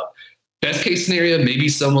shot up. Best case scenario, maybe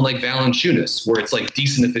someone like Valanciunas, where it's like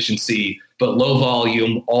decent efficiency, but low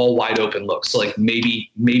volume, all wide open looks. So like maybe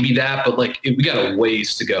that, but like we got a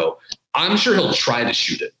ways to go. I'm sure he'll try to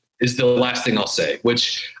shoot it. Is the last thing I'll say,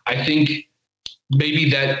 which I think maybe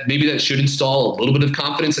that should install a little bit of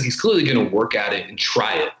confidence. Like he's clearly going to work at it and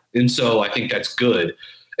try it. And so I think that's good.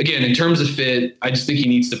 Again, in terms of fit, I just think he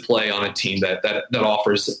needs to play on a team that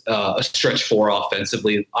offers a stretch 4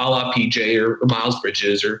 offensively, a la PJ or Miles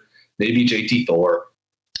Bridges or maybe JT Thor.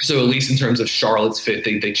 So at least in terms of Charlotte's fit,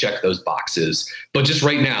 they check those boxes. But just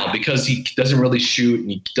right now, because he doesn't really shoot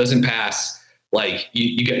and he doesn't pass, like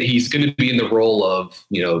he's going to be in the role of,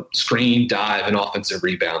 you know, screen, dive, and offensive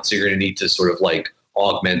rebound. So you're going to need to sort of like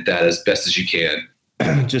augment that as best as you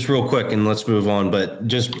can. Just real quick, and let's move on. But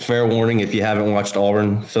just fair warning, if you haven't watched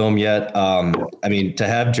Auburn film yet, I mean, to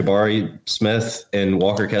have Jabari Smith and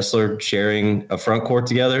Walker Kessler sharing a front court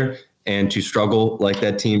together and to struggle like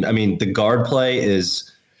that team, I mean, the guard play is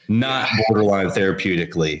not borderline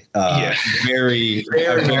therapeutically. Very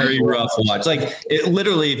rough watch. Like it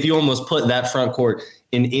literally, if you almost put that front court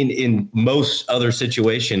in most other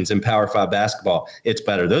situations in Power 5 basketball, it's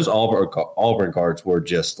better. Those Auburn guards were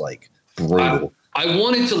just like brutal. I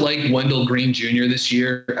wanted to like Wendell Green Jr. this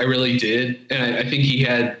year. I really did. And I think he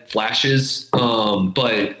had flashes,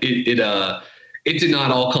 but it did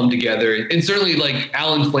not all come together. And certainly like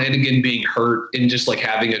Alan Flanagan being hurt and just like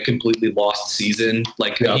having a completely lost season.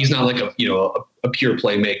 Like he's not like a pure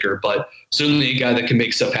playmaker, but certainly a guy that can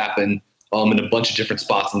make stuff happen in a bunch of different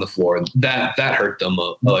spots on the floor. That hurt them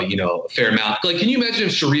a fair amount. Like, can you imagine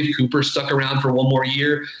if Sharif Cooper stuck around for one more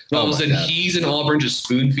year? All of a sudden he's in Auburn just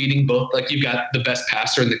spoon feeding both. Like you've got the best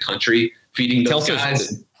passer in the country feeding those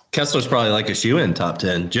guys. Kessler's probably like a shoe-in top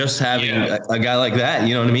 10. Just having a guy like that,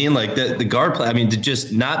 you know what I mean? Like the guard play. I mean, to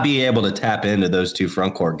just not be able to tap into those two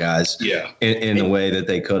front court guys in the way that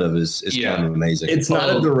they could have is kind of amazing. It's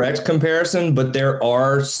not a direct comparison, but there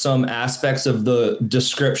are some aspects of the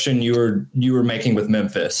description you were making with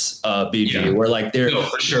Memphis, BG, where like they're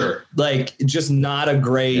for sure, like just not a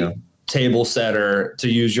great table setter, to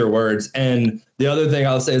use your words. And the other thing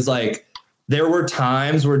I'll say is like there were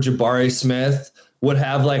times where Jabari Smith would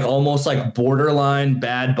have like almost like borderline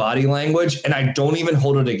bad body language, and I don't even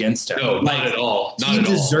hold it against him. No, not at all. He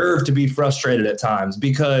deserved to be frustrated at times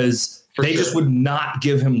because they just would not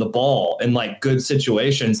give him the ball in like good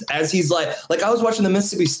situations. As he's like I was watching the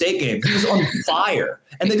Mississippi State game, he was on fire,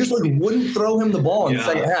 and they just like wouldn't throw him the ball in the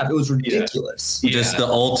second half. It was ridiculous. Just the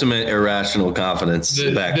ultimate irrational confidence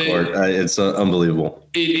backcourt. It's unbelievable.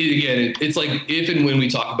 It's like if and when we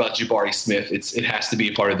talk about Jabari Smith, it has to be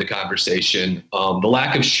a part of the conversation. The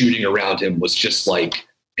lack of shooting around him was just like,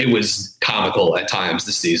 it was comical at times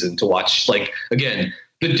this season to watch. Like, again,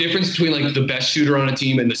 the difference between like the best shooter on a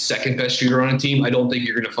team and the second best shooter on a team, I don't think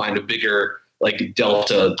you're going to find a bigger like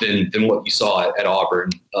delta than what you saw at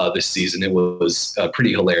Auburn this season. It was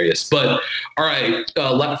pretty hilarious. But all right,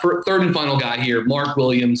 for third and final guy here, Mark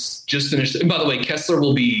Williams just finished. And by the way, Kessler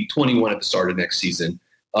will be 21 at the start of next season.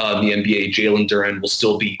 The NBA, Jalen Duren will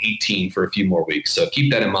still be 18 for a few more weeks. So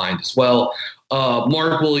keep that in mind as well.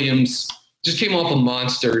 Mark Williams just came off a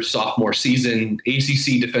monster sophomore season,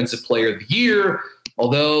 ACC Defensive Player of the Year.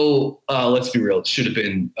 Although, let's be real, it should have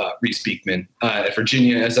been Reese Beekman at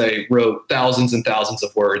Virginia, as I wrote thousands and thousands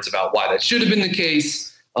of words about why that should have been the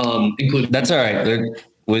case, including. That's all right.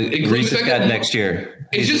 Reese is got next year.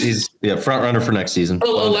 He's front runner for next season.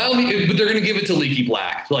 Allow me, but they're going to give it to Leaky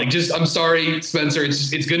Black. I'm sorry, Spencer.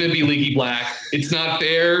 It's going to be Leaky Black. It's not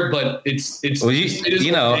fair, but it's. Well,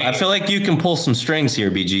 I feel like you can pull some strings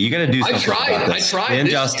here, BG. You got to do something. I tried. The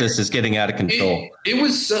injustice is getting out of control. It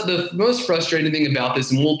was the most frustrating thing about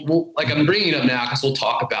this, and we'll I'm bringing it up now because we'll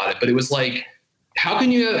talk about it. But it was like, how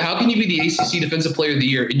can you be the ACC Defensive Player of the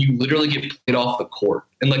Year and you literally get played off the court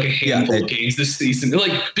in like a handful of games this season?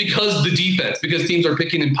 Like because teams are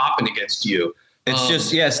picking and popping against you.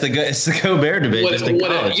 It's it's the Gobert debate. Whatever.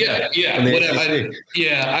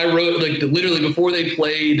 I wrote like literally before they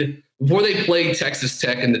played Texas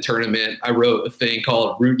Tech in the tournament, I wrote a thing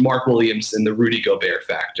called Mark Williams and the Rudy Gobert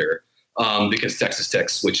factor. Because Texas Tech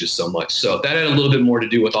switches so much. So that had a little bit more to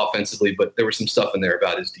do with offensively, but there was some stuff in there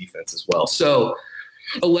about his defense as well. So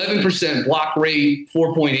 11% block rate,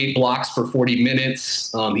 4.8 blocks per 40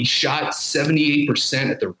 minutes. He shot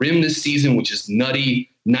 78% at the rim this season, which is nutty.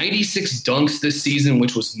 96 dunks this season,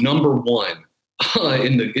 which was number one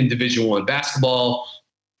in Division I basketball.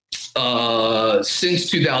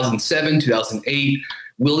 Since 2007, 2008,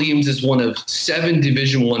 Williams is one of 7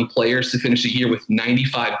 Division I players to finish a year with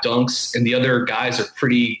 95 dunks, and the other guys are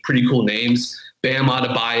pretty cool names. Bam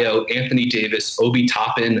Adebayo, Anthony Davis, Obi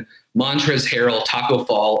Toppin, Montrezl Harrell, Taco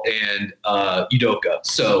Fall, and Udoka.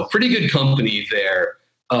 So pretty good company there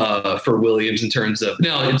for Williams in terms of –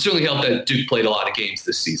 now, it certainly helped that Duke played a lot of games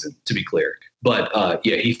this season, to be clear. But,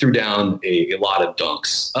 he threw down a lot of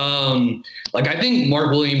dunks. I think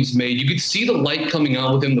Mark Williams you could see the light coming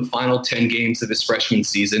on with him the final 10 games of his freshman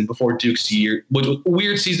season before Duke's year, which was a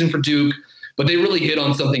weird season for Duke, but they really hit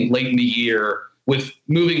on something late in the year with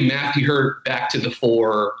moving Matthew Hurt back to the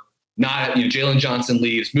 4, Jalen Johnson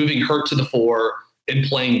leaves, moving Hurt to the 4 and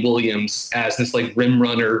playing Williams as this rim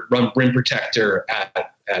protector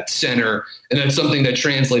at center. And that's something that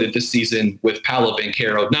translated this season with Paolo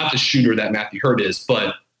Banchero, not the shooter that Matthew Hurt is,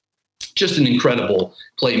 but just an incredible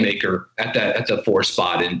playmaker at the 4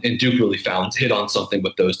 spot. And Duke really hit on something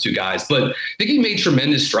with those two guys. But I think he made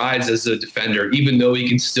tremendous strides as a defender, even though he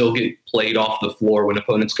can still get played off the floor when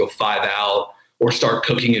opponents go 5 out or start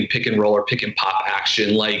cooking in pick and roll or pick and pop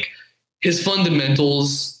action. His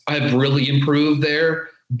fundamentals have really improved there,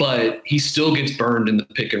 but he still gets burned in the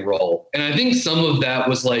pick and roll. And I think some of that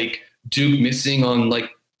was Duke missing on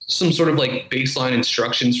some sort of baseline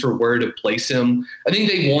instructions for where to place him. I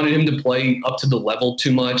think they wanted him to play up to the level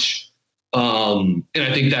too much. And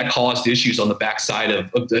I think that caused issues on the backside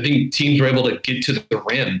of I think teams were able to get to the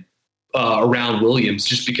rim around Williams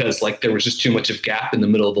just because there was just too much of gap in the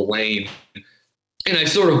middle of the lane. And I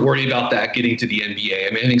sort of worry about that getting to the NBA.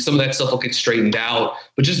 I mean, I think some of that stuff will get straightened out,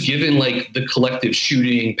 but just given the collective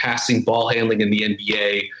shooting, passing, ball handling in the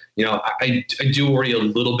NBA, I do worry a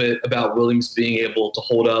little bit about Williams being able to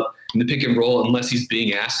hold up in the pick and roll unless he's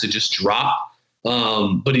being asked to just drop.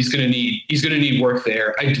 But he's going to need work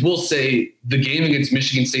there. I will say the game against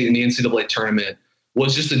Michigan State in the NCAA tournament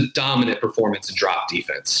was just a dominant performance in drop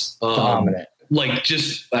defense. Dominant.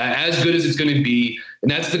 Just as good as it's going to be. And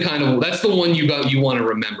that's the one you want to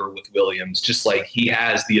remember with Williams. Just he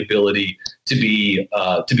has the ability to be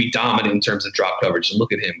dominant in terms of drop coverage. And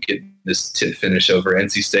look at him getting this tip finish over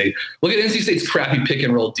NC State. Look at NC State's crappy pick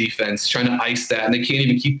and roll defense trying to ice that, and they can't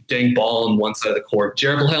even keep the dang ball on one side of the court.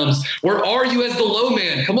 Jericho Helms, where are you as the low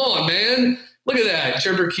man? Come on, man. Look at that.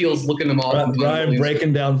 Trevor Keel's looking them off. Brian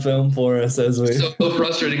breaking down film for us as we. So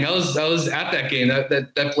frustrating. I was at that game.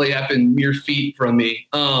 That play happened mere feet from me.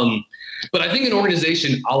 But I think an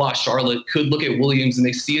organization a la Charlotte could look at Williams and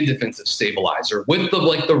they see a defensive stabilizer with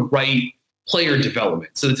the right player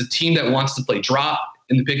development. So it's a team that wants to play drop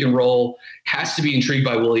in the pick and roll, has to be intrigued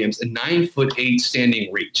by Williams, a 9'8"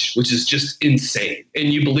 standing reach, which is just insane.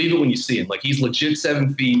 And you believe it when you see him. He's legit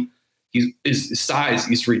 7 feet. His size,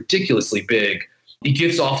 he's ridiculously big. He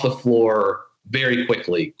gets off the floor very quick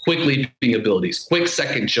leaping abilities, quick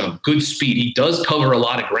second jump, good speed. He does cover a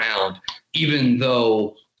lot of ground, even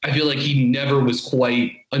though I feel like he never was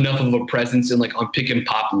quite enough of a presence in on pick and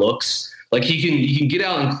pop looks. Like he can get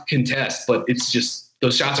out and contest, but it's just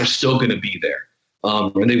those shots are still going to be there.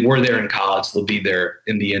 And they were there in college. They'll be there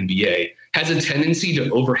in the NBA. Has a tendency to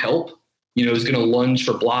overhelp. Is going to lunge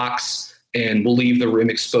for blocks and will leave the rim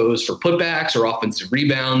exposed for putbacks or offensive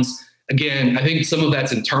rebounds. Again, I think some of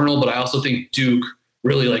that's internal, but I also think Duke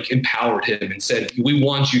really empowered him and said, we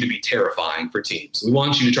want you to be terrifying for teams. We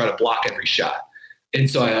want you to try to block every shot. And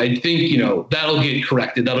so I think, that'll get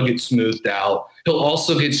corrected. That'll get smoothed out. He'll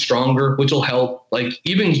also get stronger, which will help.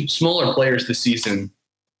 Even smaller players this season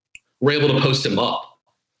were able to post him up.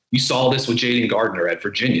 You saw this with Jaden Gardner at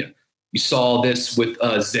Virginia. You saw this with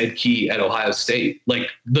Zed Key at Ohio State. The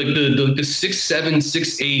 6'7",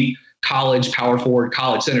 6'8" college power forward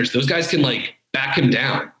college centers, those guys can back him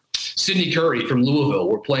down. Sidney Curry from Louisville.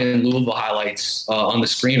 We're playing Louisville highlights on the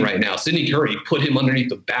screen right now. Sidney Curry put him underneath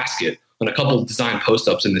the basket on a couple of design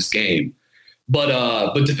post-ups in this game.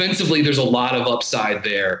 But defensively, there's a lot of upside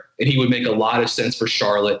there, and he would make a lot of sense for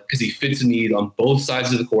Charlotte because he fits a need on both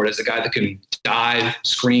sides of the court as a guy that can dive,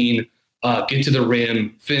 screen, get to the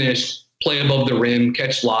rim, finish, play above the rim,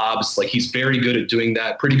 catch lobs. He's very good at doing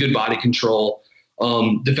that. Pretty good body control.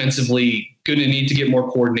 Defensively, going to need to get more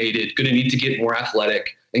coordinated, going to need to get more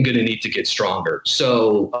athletic, and going to need to get stronger.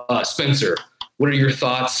 So, Spencer, what are your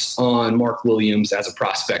thoughts on Mark Williams as a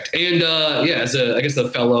prospect? And as a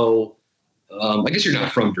fellow, I guess you're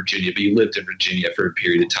not from Virginia, but you lived in Virginia for a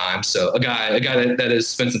period of time. So a guy that has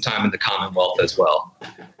spent some time in the Commonwealth as well.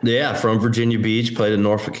 Yeah, from Virginia Beach, played at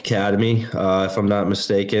Norfolk Academy, if I'm not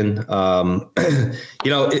mistaken. A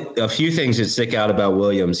few things that stick out about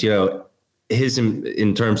Williams, his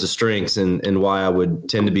in terms of strengths and why I would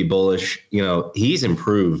tend to be bullish, he's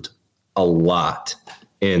improved a lot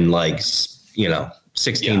in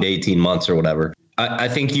 16 to 18 months or whatever. I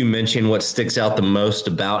think you mentioned what sticks out the most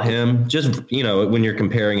about him, just, when you're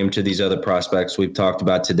comparing him to these other prospects we've talked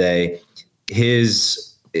about today,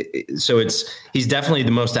 he's definitely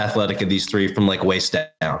the most athletic of these three from waist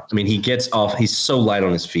down. I mean, he gets off, he's so light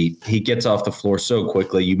on his feet. He gets off the floor so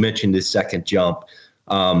quickly. You mentioned his second jump.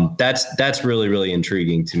 That's really, really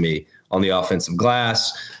intriguing to me on the offensive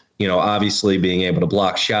glass, obviously being able to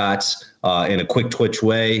block shots in a quick twitch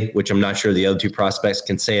way, which I'm not sure the other two prospects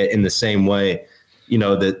can say it in the same way,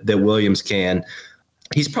 that Williams can.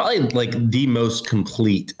 He's probably the most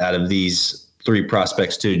complete out of these three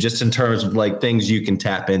prospects too, just in terms of things you can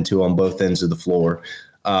tap into on both ends of the floor.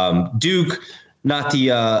 Duke, not the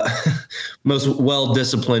most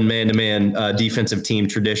well-disciplined man-to-man defensive team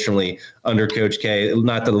traditionally under Coach K,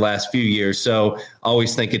 not the last few years. So I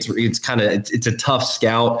always think it's a tough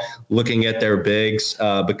scout looking at their bigs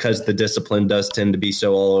because the discipline does tend to be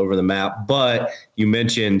so all over the map. But you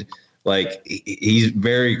mentioned he's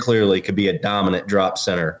very clearly could be a dominant drop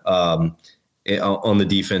center on the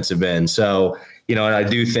defensive end. So, and I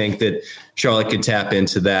do think that Charlotte could tap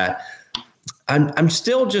into that. I'm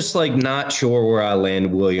still just not sure where I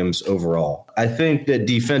land Williams overall. I think that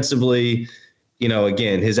defensively,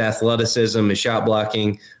 again, his athleticism, his shot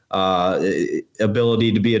blocking,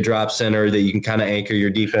 ability to be a drop center that you can kind of anchor your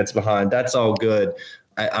defense behind, that's all good.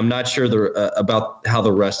 I'm not sure about how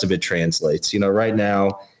the rest of it translates. Right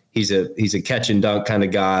now he's a catch and dunk kind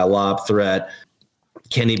of guy, a lob threat.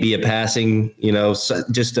 Can he be a passing,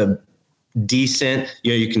 just a decent,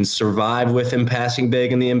 you can survive with him passing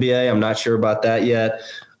big in the NBA. I'm not sure about that yet.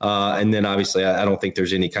 And then obviously I don't think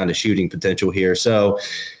there's any kind of shooting potential here. So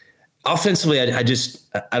offensively, I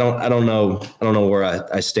don't know where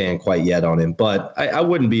I stand quite yet on him, but I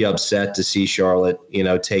wouldn't be upset to see Charlotte,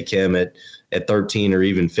 take him at 13 or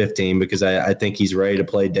even 15, because I think he's ready to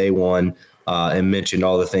play day one, and mentioned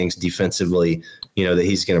all the things defensively, that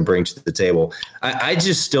he's going to bring to the table. I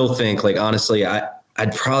just still think honestly,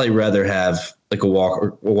 I'd probably rather have a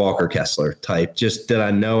Walker Kessler type, just that I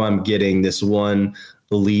know I'm getting this one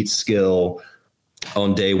elite skill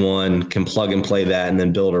on day one, can plug and play that and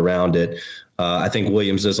then build around it. I think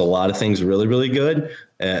Williams does a lot of things really, really good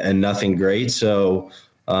and nothing great. So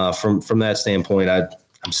from that standpoint,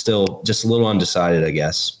 I'm still just a little undecided, I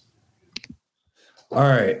guess. All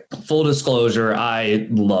right. Full disclosure, I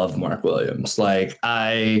love Mark Williams. As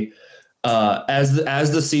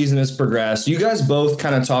the season has progressed, you guys both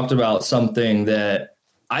kind of talked about something that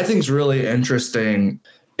I think is really interesting.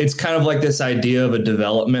 It's kind of this idea of a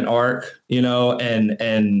development arc,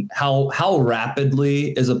 and how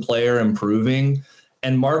rapidly is a player improving.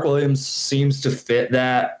 And Mark Williams seems to fit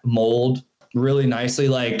that mold really nicely.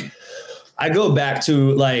 I go back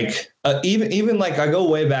to even I go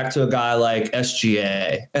way back to a guy like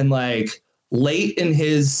SGA, and late in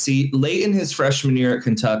his freshman year at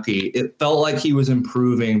Kentucky, it felt like he was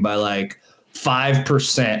improving by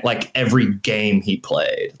 5% like every game he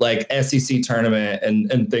played, like SEC tournament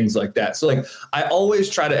and things like that. So like I always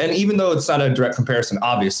try to, and even though it's not a direct comparison,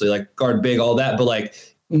 obviously, like guard big, all that, but like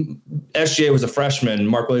SGA was a freshman,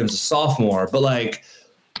 Mark Williams a sophomore, but like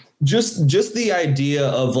just the idea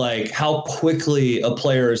of like how quickly a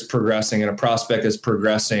player is progressing and a prospect is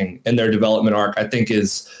progressing in their development arc, I think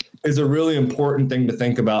is a really important thing to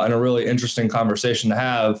think about and a really interesting conversation to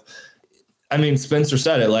have. I mean, Spencer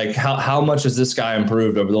said it, like how much has this guy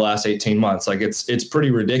improved over the last 18 months? Like it's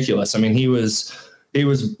pretty ridiculous. I mean, he was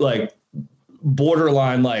like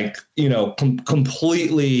borderline, like, you know,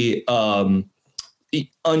 completely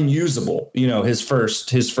unusable, you know, his first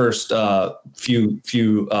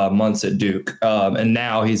few months at Duke. And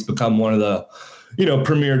now he's become one of the, you know,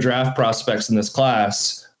 premier draft prospects in this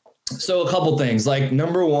class. So a couple things, like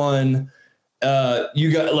number one,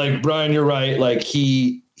 you got, like, Brian, you're right. Like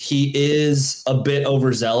he is a bit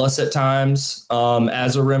overzealous at times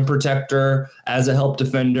as a rim protector, as a help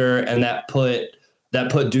defender, and that put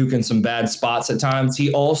Duke in some bad spots at times.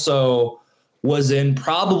 He also was in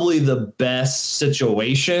probably the best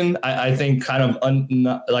situation, I think, kind of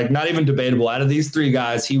not even debatable. Out of these three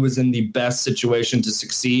guys, he was in the best situation to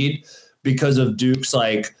succeed because of Duke's,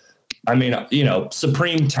 like, I mean, you know,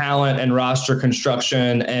 supreme talent and roster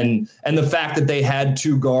construction and the fact that they had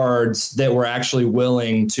two guards that were actually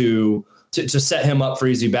willing to set him up for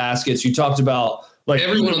easy baskets. You talked about, like,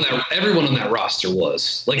 everyone on that roster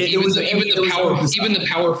was like, even the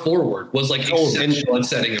power forward was like essential in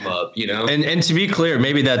setting him up, you know? And to be clear,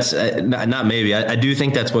 maybe that's not maybe, I do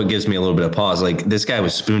think that's what gives me a little bit of pause. Like, this guy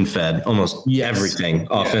was spoon fed almost everything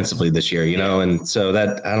offensively this year, you know? And so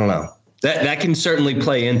that, I don't know. That can certainly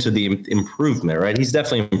play into the improvement, right? He's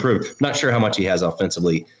definitely improved. Not sure how much he has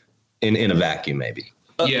offensively in a vacuum, maybe.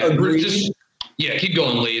 Keep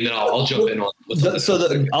going, Lee, and then I'll jump in on.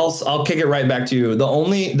 I'll kick it right back to you. The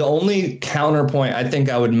only counterpoint I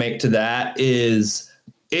think I would make to that is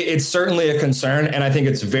it's certainly a concern, and I think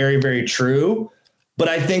it's very, very true. But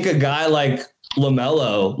I think a guy like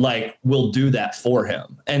LaMelo, like, will do that for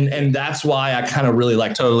him, and that's why I kind of really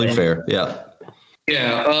like. Totally fair, yeah.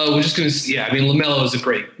 Yeah, we're just gonna. Yeah, I mean, LaMelo is a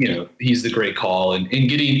great. You know, he's the great call, and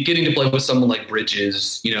getting to play with someone like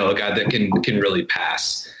Bridges, you know, a guy that can really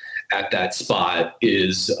pass at that spot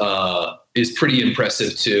is pretty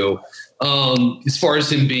impressive too. As far as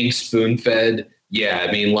him being spoon fed, yeah,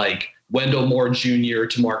 I mean, like, Wendell Moore Jr.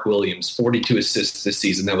 to Mark Williams, 42 assists this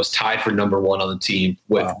season. That was tied for number one on the team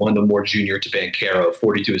with Wendell Moore Jr. to Banchero,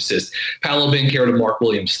 42 assists. Paolo Banchero to Mark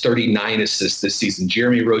Williams, 39 assists this season.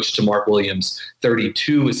 Jeremy Roach to Mark Williams,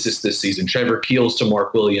 32 assists this season. Trevor Keels to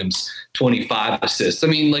Mark Williams, 25 assists. I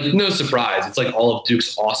mean, like, no surprise. It's like all of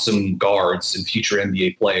Duke's awesome guards and future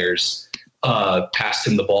NBA players passed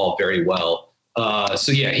him the ball very well.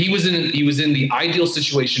 So yeah, he was in the ideal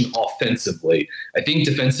situation offensively. I think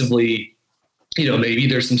defensively, you know, maybe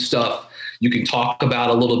there's some stuff you can talk about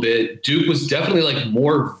a little bit. Duke was definitely, like,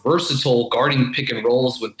 more versatile guarding pick and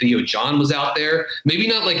rolls when Theo John was out there. Maybe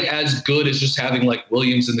not, like, as good as just having, like,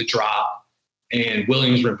 Williams in the drop and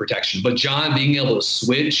Williams rim protection, but John being able to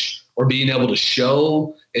switch or being able to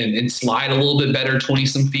show and slide a little bit better 20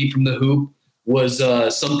 some feet from the hoop was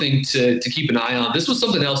something to keep an eye on. This was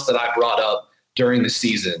something else that I brought up during the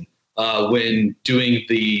season when doing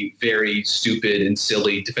the very stupid and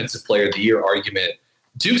silly Defensive Player of the Year argument.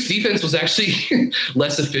 Duke's defense was actually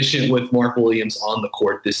less efficient with Mark Williams on the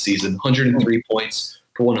court this season. 103 points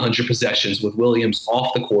per 100 possessions with Williams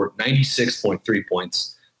off the court, 96.3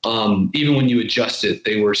 points. Even when you adjust it,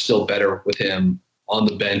 they were still better with him on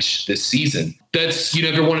the bench this season. That's, you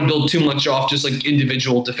never want to build too much off just, like,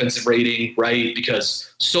 individual defensive rating, right?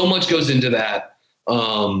 Because so much goes into that.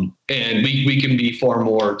 And we can be far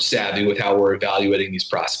more savvy with how we're evaluating these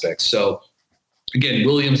prospects. So again,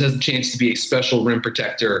 Williams has the chance to be a special rim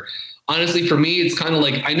protector. Honestly, for me, it's kind of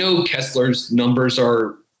like, I know Kessler's numbers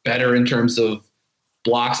are better in terms of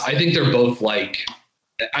blocks. I think they're both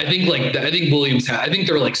I think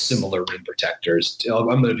they're like similar rim protectors. I'm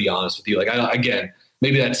going to be honest with you. Like, again,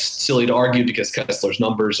 maybe that's silly to argue because Kessler's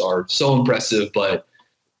numbers are so impressive, but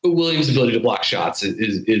Williams' ability to block shots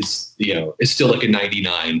is still like a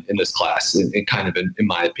 99 in this class, in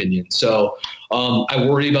my opinion. So I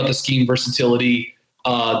worry about the scheme versatility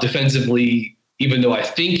defensively, even though I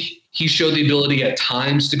think he showed the ability at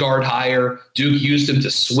times to guard higher. Duke used him to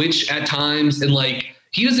switch at times, and, like,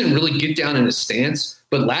 he doesn't really get down in his stance,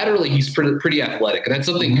 but laterally he's pretty athletic. And that's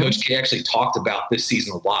something Coach K actually talked about this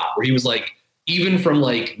season a lot, where he was like, even from,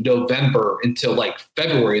 like, November until, like,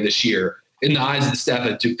 February this year, in the eyes of the staff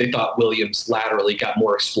at Duke, they thought Williams laterally got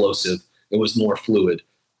more explosive and was more fluid.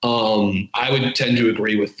 I would tend to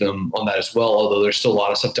agree with them on that as well, although there's still a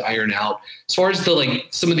lot of stuff to iron out. As far as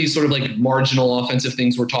some of these sort of marginal offensive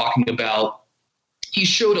things we're talking about, he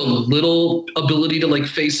showed a little ability to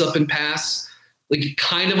face up and pass,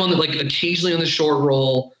 kind of on occasionally on the short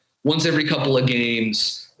roll once every couple of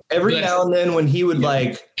games. Every now and then when he would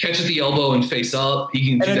catch at the elbow and face up, he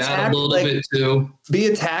can do that a little bit too. Be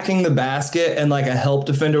attacking the basket and a help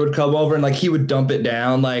defender would come over and he would dump it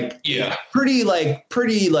down. Pretty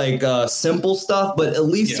simple stuff, but at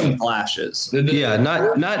least some flashes. Yeah,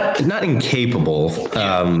 not incapable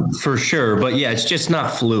for sure, but it's just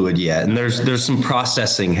not fluid yet, and there's some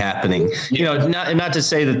processing happening. Not to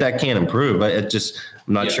say that can't improve.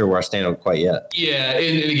 I'm not sure where I stand on quite yet. Yeah,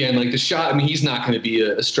 and again, the shot, he's not going to be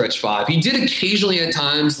a stretch 5. He did occasionally at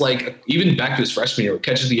times, even back to his freshman year,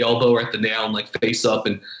 catches the elbow or at the nail and face up,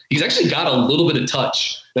 and he's actually got a little bit of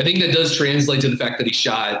touch. And I think that does translate to the fact that he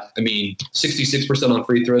shot, 66% on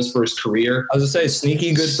free throws for his career. I was going to say,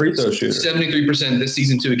 sneaky good free throw shooter. 73% this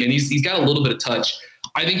season too. Again, he's got a little bit of touch.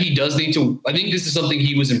 I think he does need to. I think this is something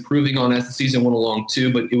he was improving on as the season went along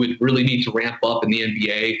too, but it would really need to ramp up in the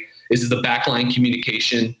NBA. Is the backline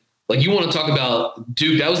communication. You want to talk about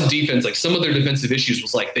Duke, that was the defense. Some of their defensive issues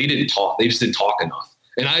was they didn't talk. They just didn't talk enough.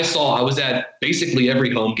 And I was at basically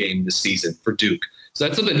every home game this season for Duke. So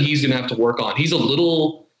that's something he's going to have to work on. He's a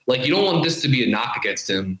little you don't want this to be a knock against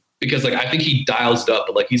him because I think he dials it up,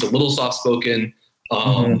 but he's a little soft spoken.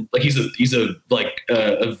 He's a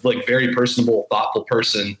very personable, thoughtful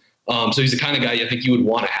person. So he's the kind of guy I think you would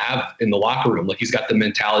want to have in the locker room. He's got the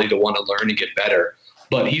mentality to want to learn and get better.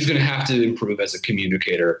 But he's going to have to improve as a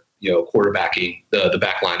communicator, quarterbacking the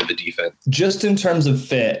back line of the defense. Just in terms of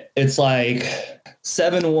fit, it's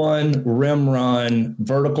 7-1, rim run,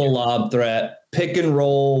 vertical lob threat, pick and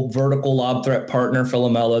roll, vertical lob threat partner for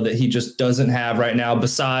LaMelo that he just doesn't have right now,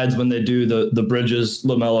 besides when they do the Bridges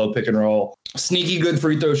LaMelo pick and roll. Sneaky good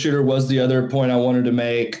free throw shooter was the other point I wanted to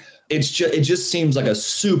make. It just seems like a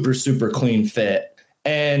super, super clean fit.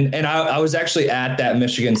 And I was actually at that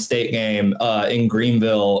Michigan State game in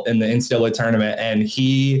Greenville in the NCAA tournament. And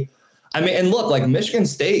Michigan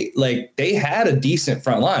State, they had a decent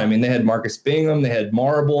front line. They had Marcus Bingham, they had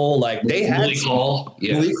Marble, they had Malik Hall.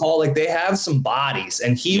 They have some bodies.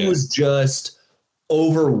 And he was just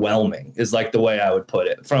overwhelming is the way I would put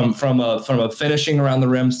it from a finishing around the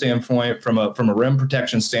rim standpoint, from a rim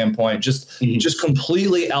protection standpoint, just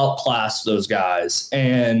completely outclassed those guys.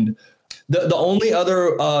 And the only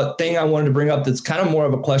other thing I wanted to bring up that's kind of more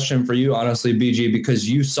of a question for you, honestly, BG, because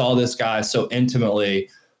you saw this guy so intimately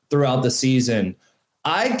throughout the season.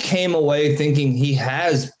 I came away thinking he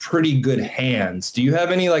has pretty good hands. Do you have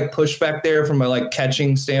any pushback there from a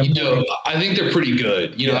catching standpoint? I think they're pretty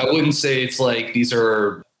good. I wouldn't say it's these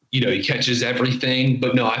are, he catches everything,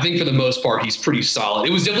 but no, I think for the most part, he's pretty solid.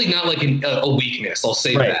 It was definitely not a weakness. I'll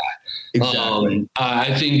say that. Exactly.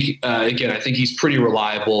 I think, I think he's pretty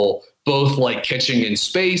reliable. Both catching in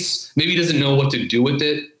space, maybe he doesn't know what to do with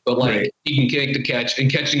it, but he can make the catch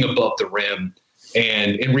and catching above the rim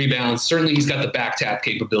and in rebounds. Certainly he's got the back tap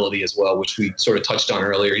capability as well, which we sort of touched on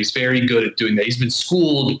earlier. He's very good at doing that. He's been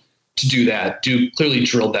schooled to do that. Duke clearly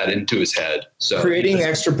drilled that into his head. So creating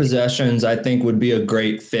extra possessions, I think, would be a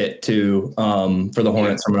great fit too for the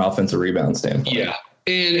Hornets from an offensive rebound standpoint. Yeah.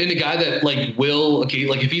 And a guy that will,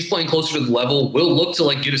 if he's playing closer to the level, will look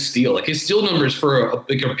to get a steal. His steal numbers for a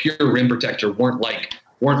pure rim protector weren't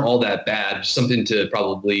all that bad. Something to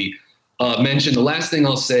probably mention. The last thing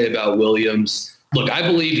I'll say about Williams, look, I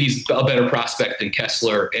believe he's a better prospect than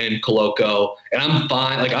Kessler and Koloko, and I'm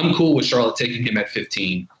fine. I'm cool with Charlotte taking him at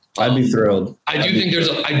 15. I'd be thrilled. I do think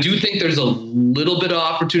there's a little bit of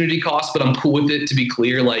opportunity cost, but I'm cool with it. To be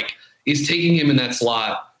clear, is taking him in that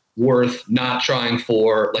slot worth not trying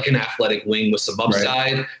for an athletic wing with some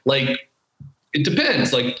upside? Right. It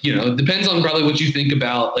depends. It depends on probably what you think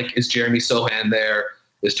about. Is Jeremy Sohan there?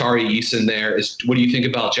 Is Tari Eason there? What do you think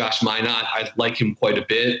about Josh Minot? I like him quite a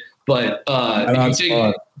bit, but if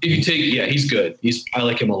you take, he's good. I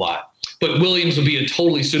like him a lot. But Williams would be a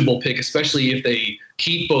totally suitable pick, especially if they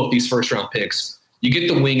keep both these first round picks. You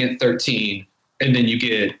get the wing at 13. And then you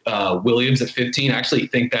get Williams at 15. I actually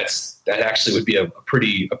think that actually would be a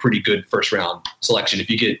pretty good first round selection if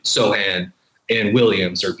you get Sohan and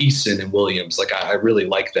Williams or Eason and Williams. I really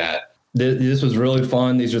like that. This was really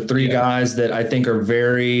fun. These are three guys that I think are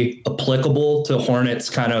very applicable to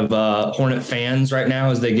Hornets Hornet fans right now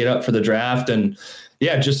as they get up for the draft. And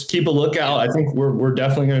just keep a lookout. I think we're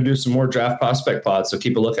definitely going to do some more draft prospect pods. So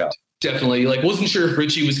keep a lookout. Definitely. Wasn't sure if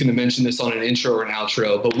Richie was going to mention this on an intro or an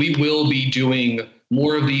outro, but we will be doing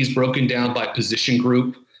more of these broken down by position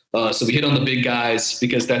group. So we hit on the big guys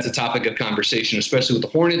because that's a topic of conversation, especially with the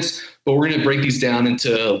Hornets. But we're going to break these down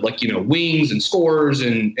into wings and scores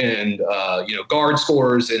and guard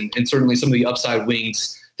scores and certainly some of the upside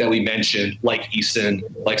wings that we mentioned, like Easton,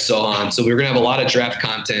 like Sohan. So we're going to have a lot of draft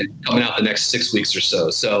content coming out the next 6 weeks or so.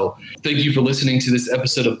 So thank you for listening to this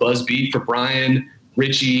episode of BuzzBeat. For Brian,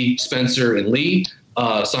 Richie, Spencer, and Lee,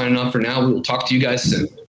 signing off for now. We will talk to you guys soon.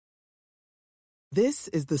 This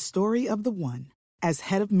is the story of the one. As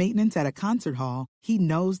head of maintenance at a concert hall, he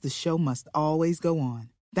knows the show must always go on.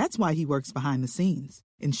 That's why he works behind the scenes,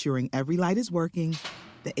 ensuring every light is working,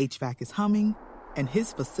 the HVAC is humming, and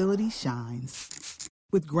his facility shines.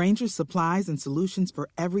 With Grainger's supplies and solutions for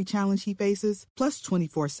every challenge he faces, plus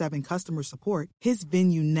 24/7 customer support, his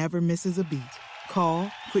venue never misses a beat.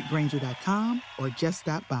 Call quickgrainger.com or just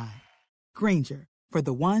stop by. Grainger, for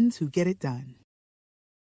the ones who get it done.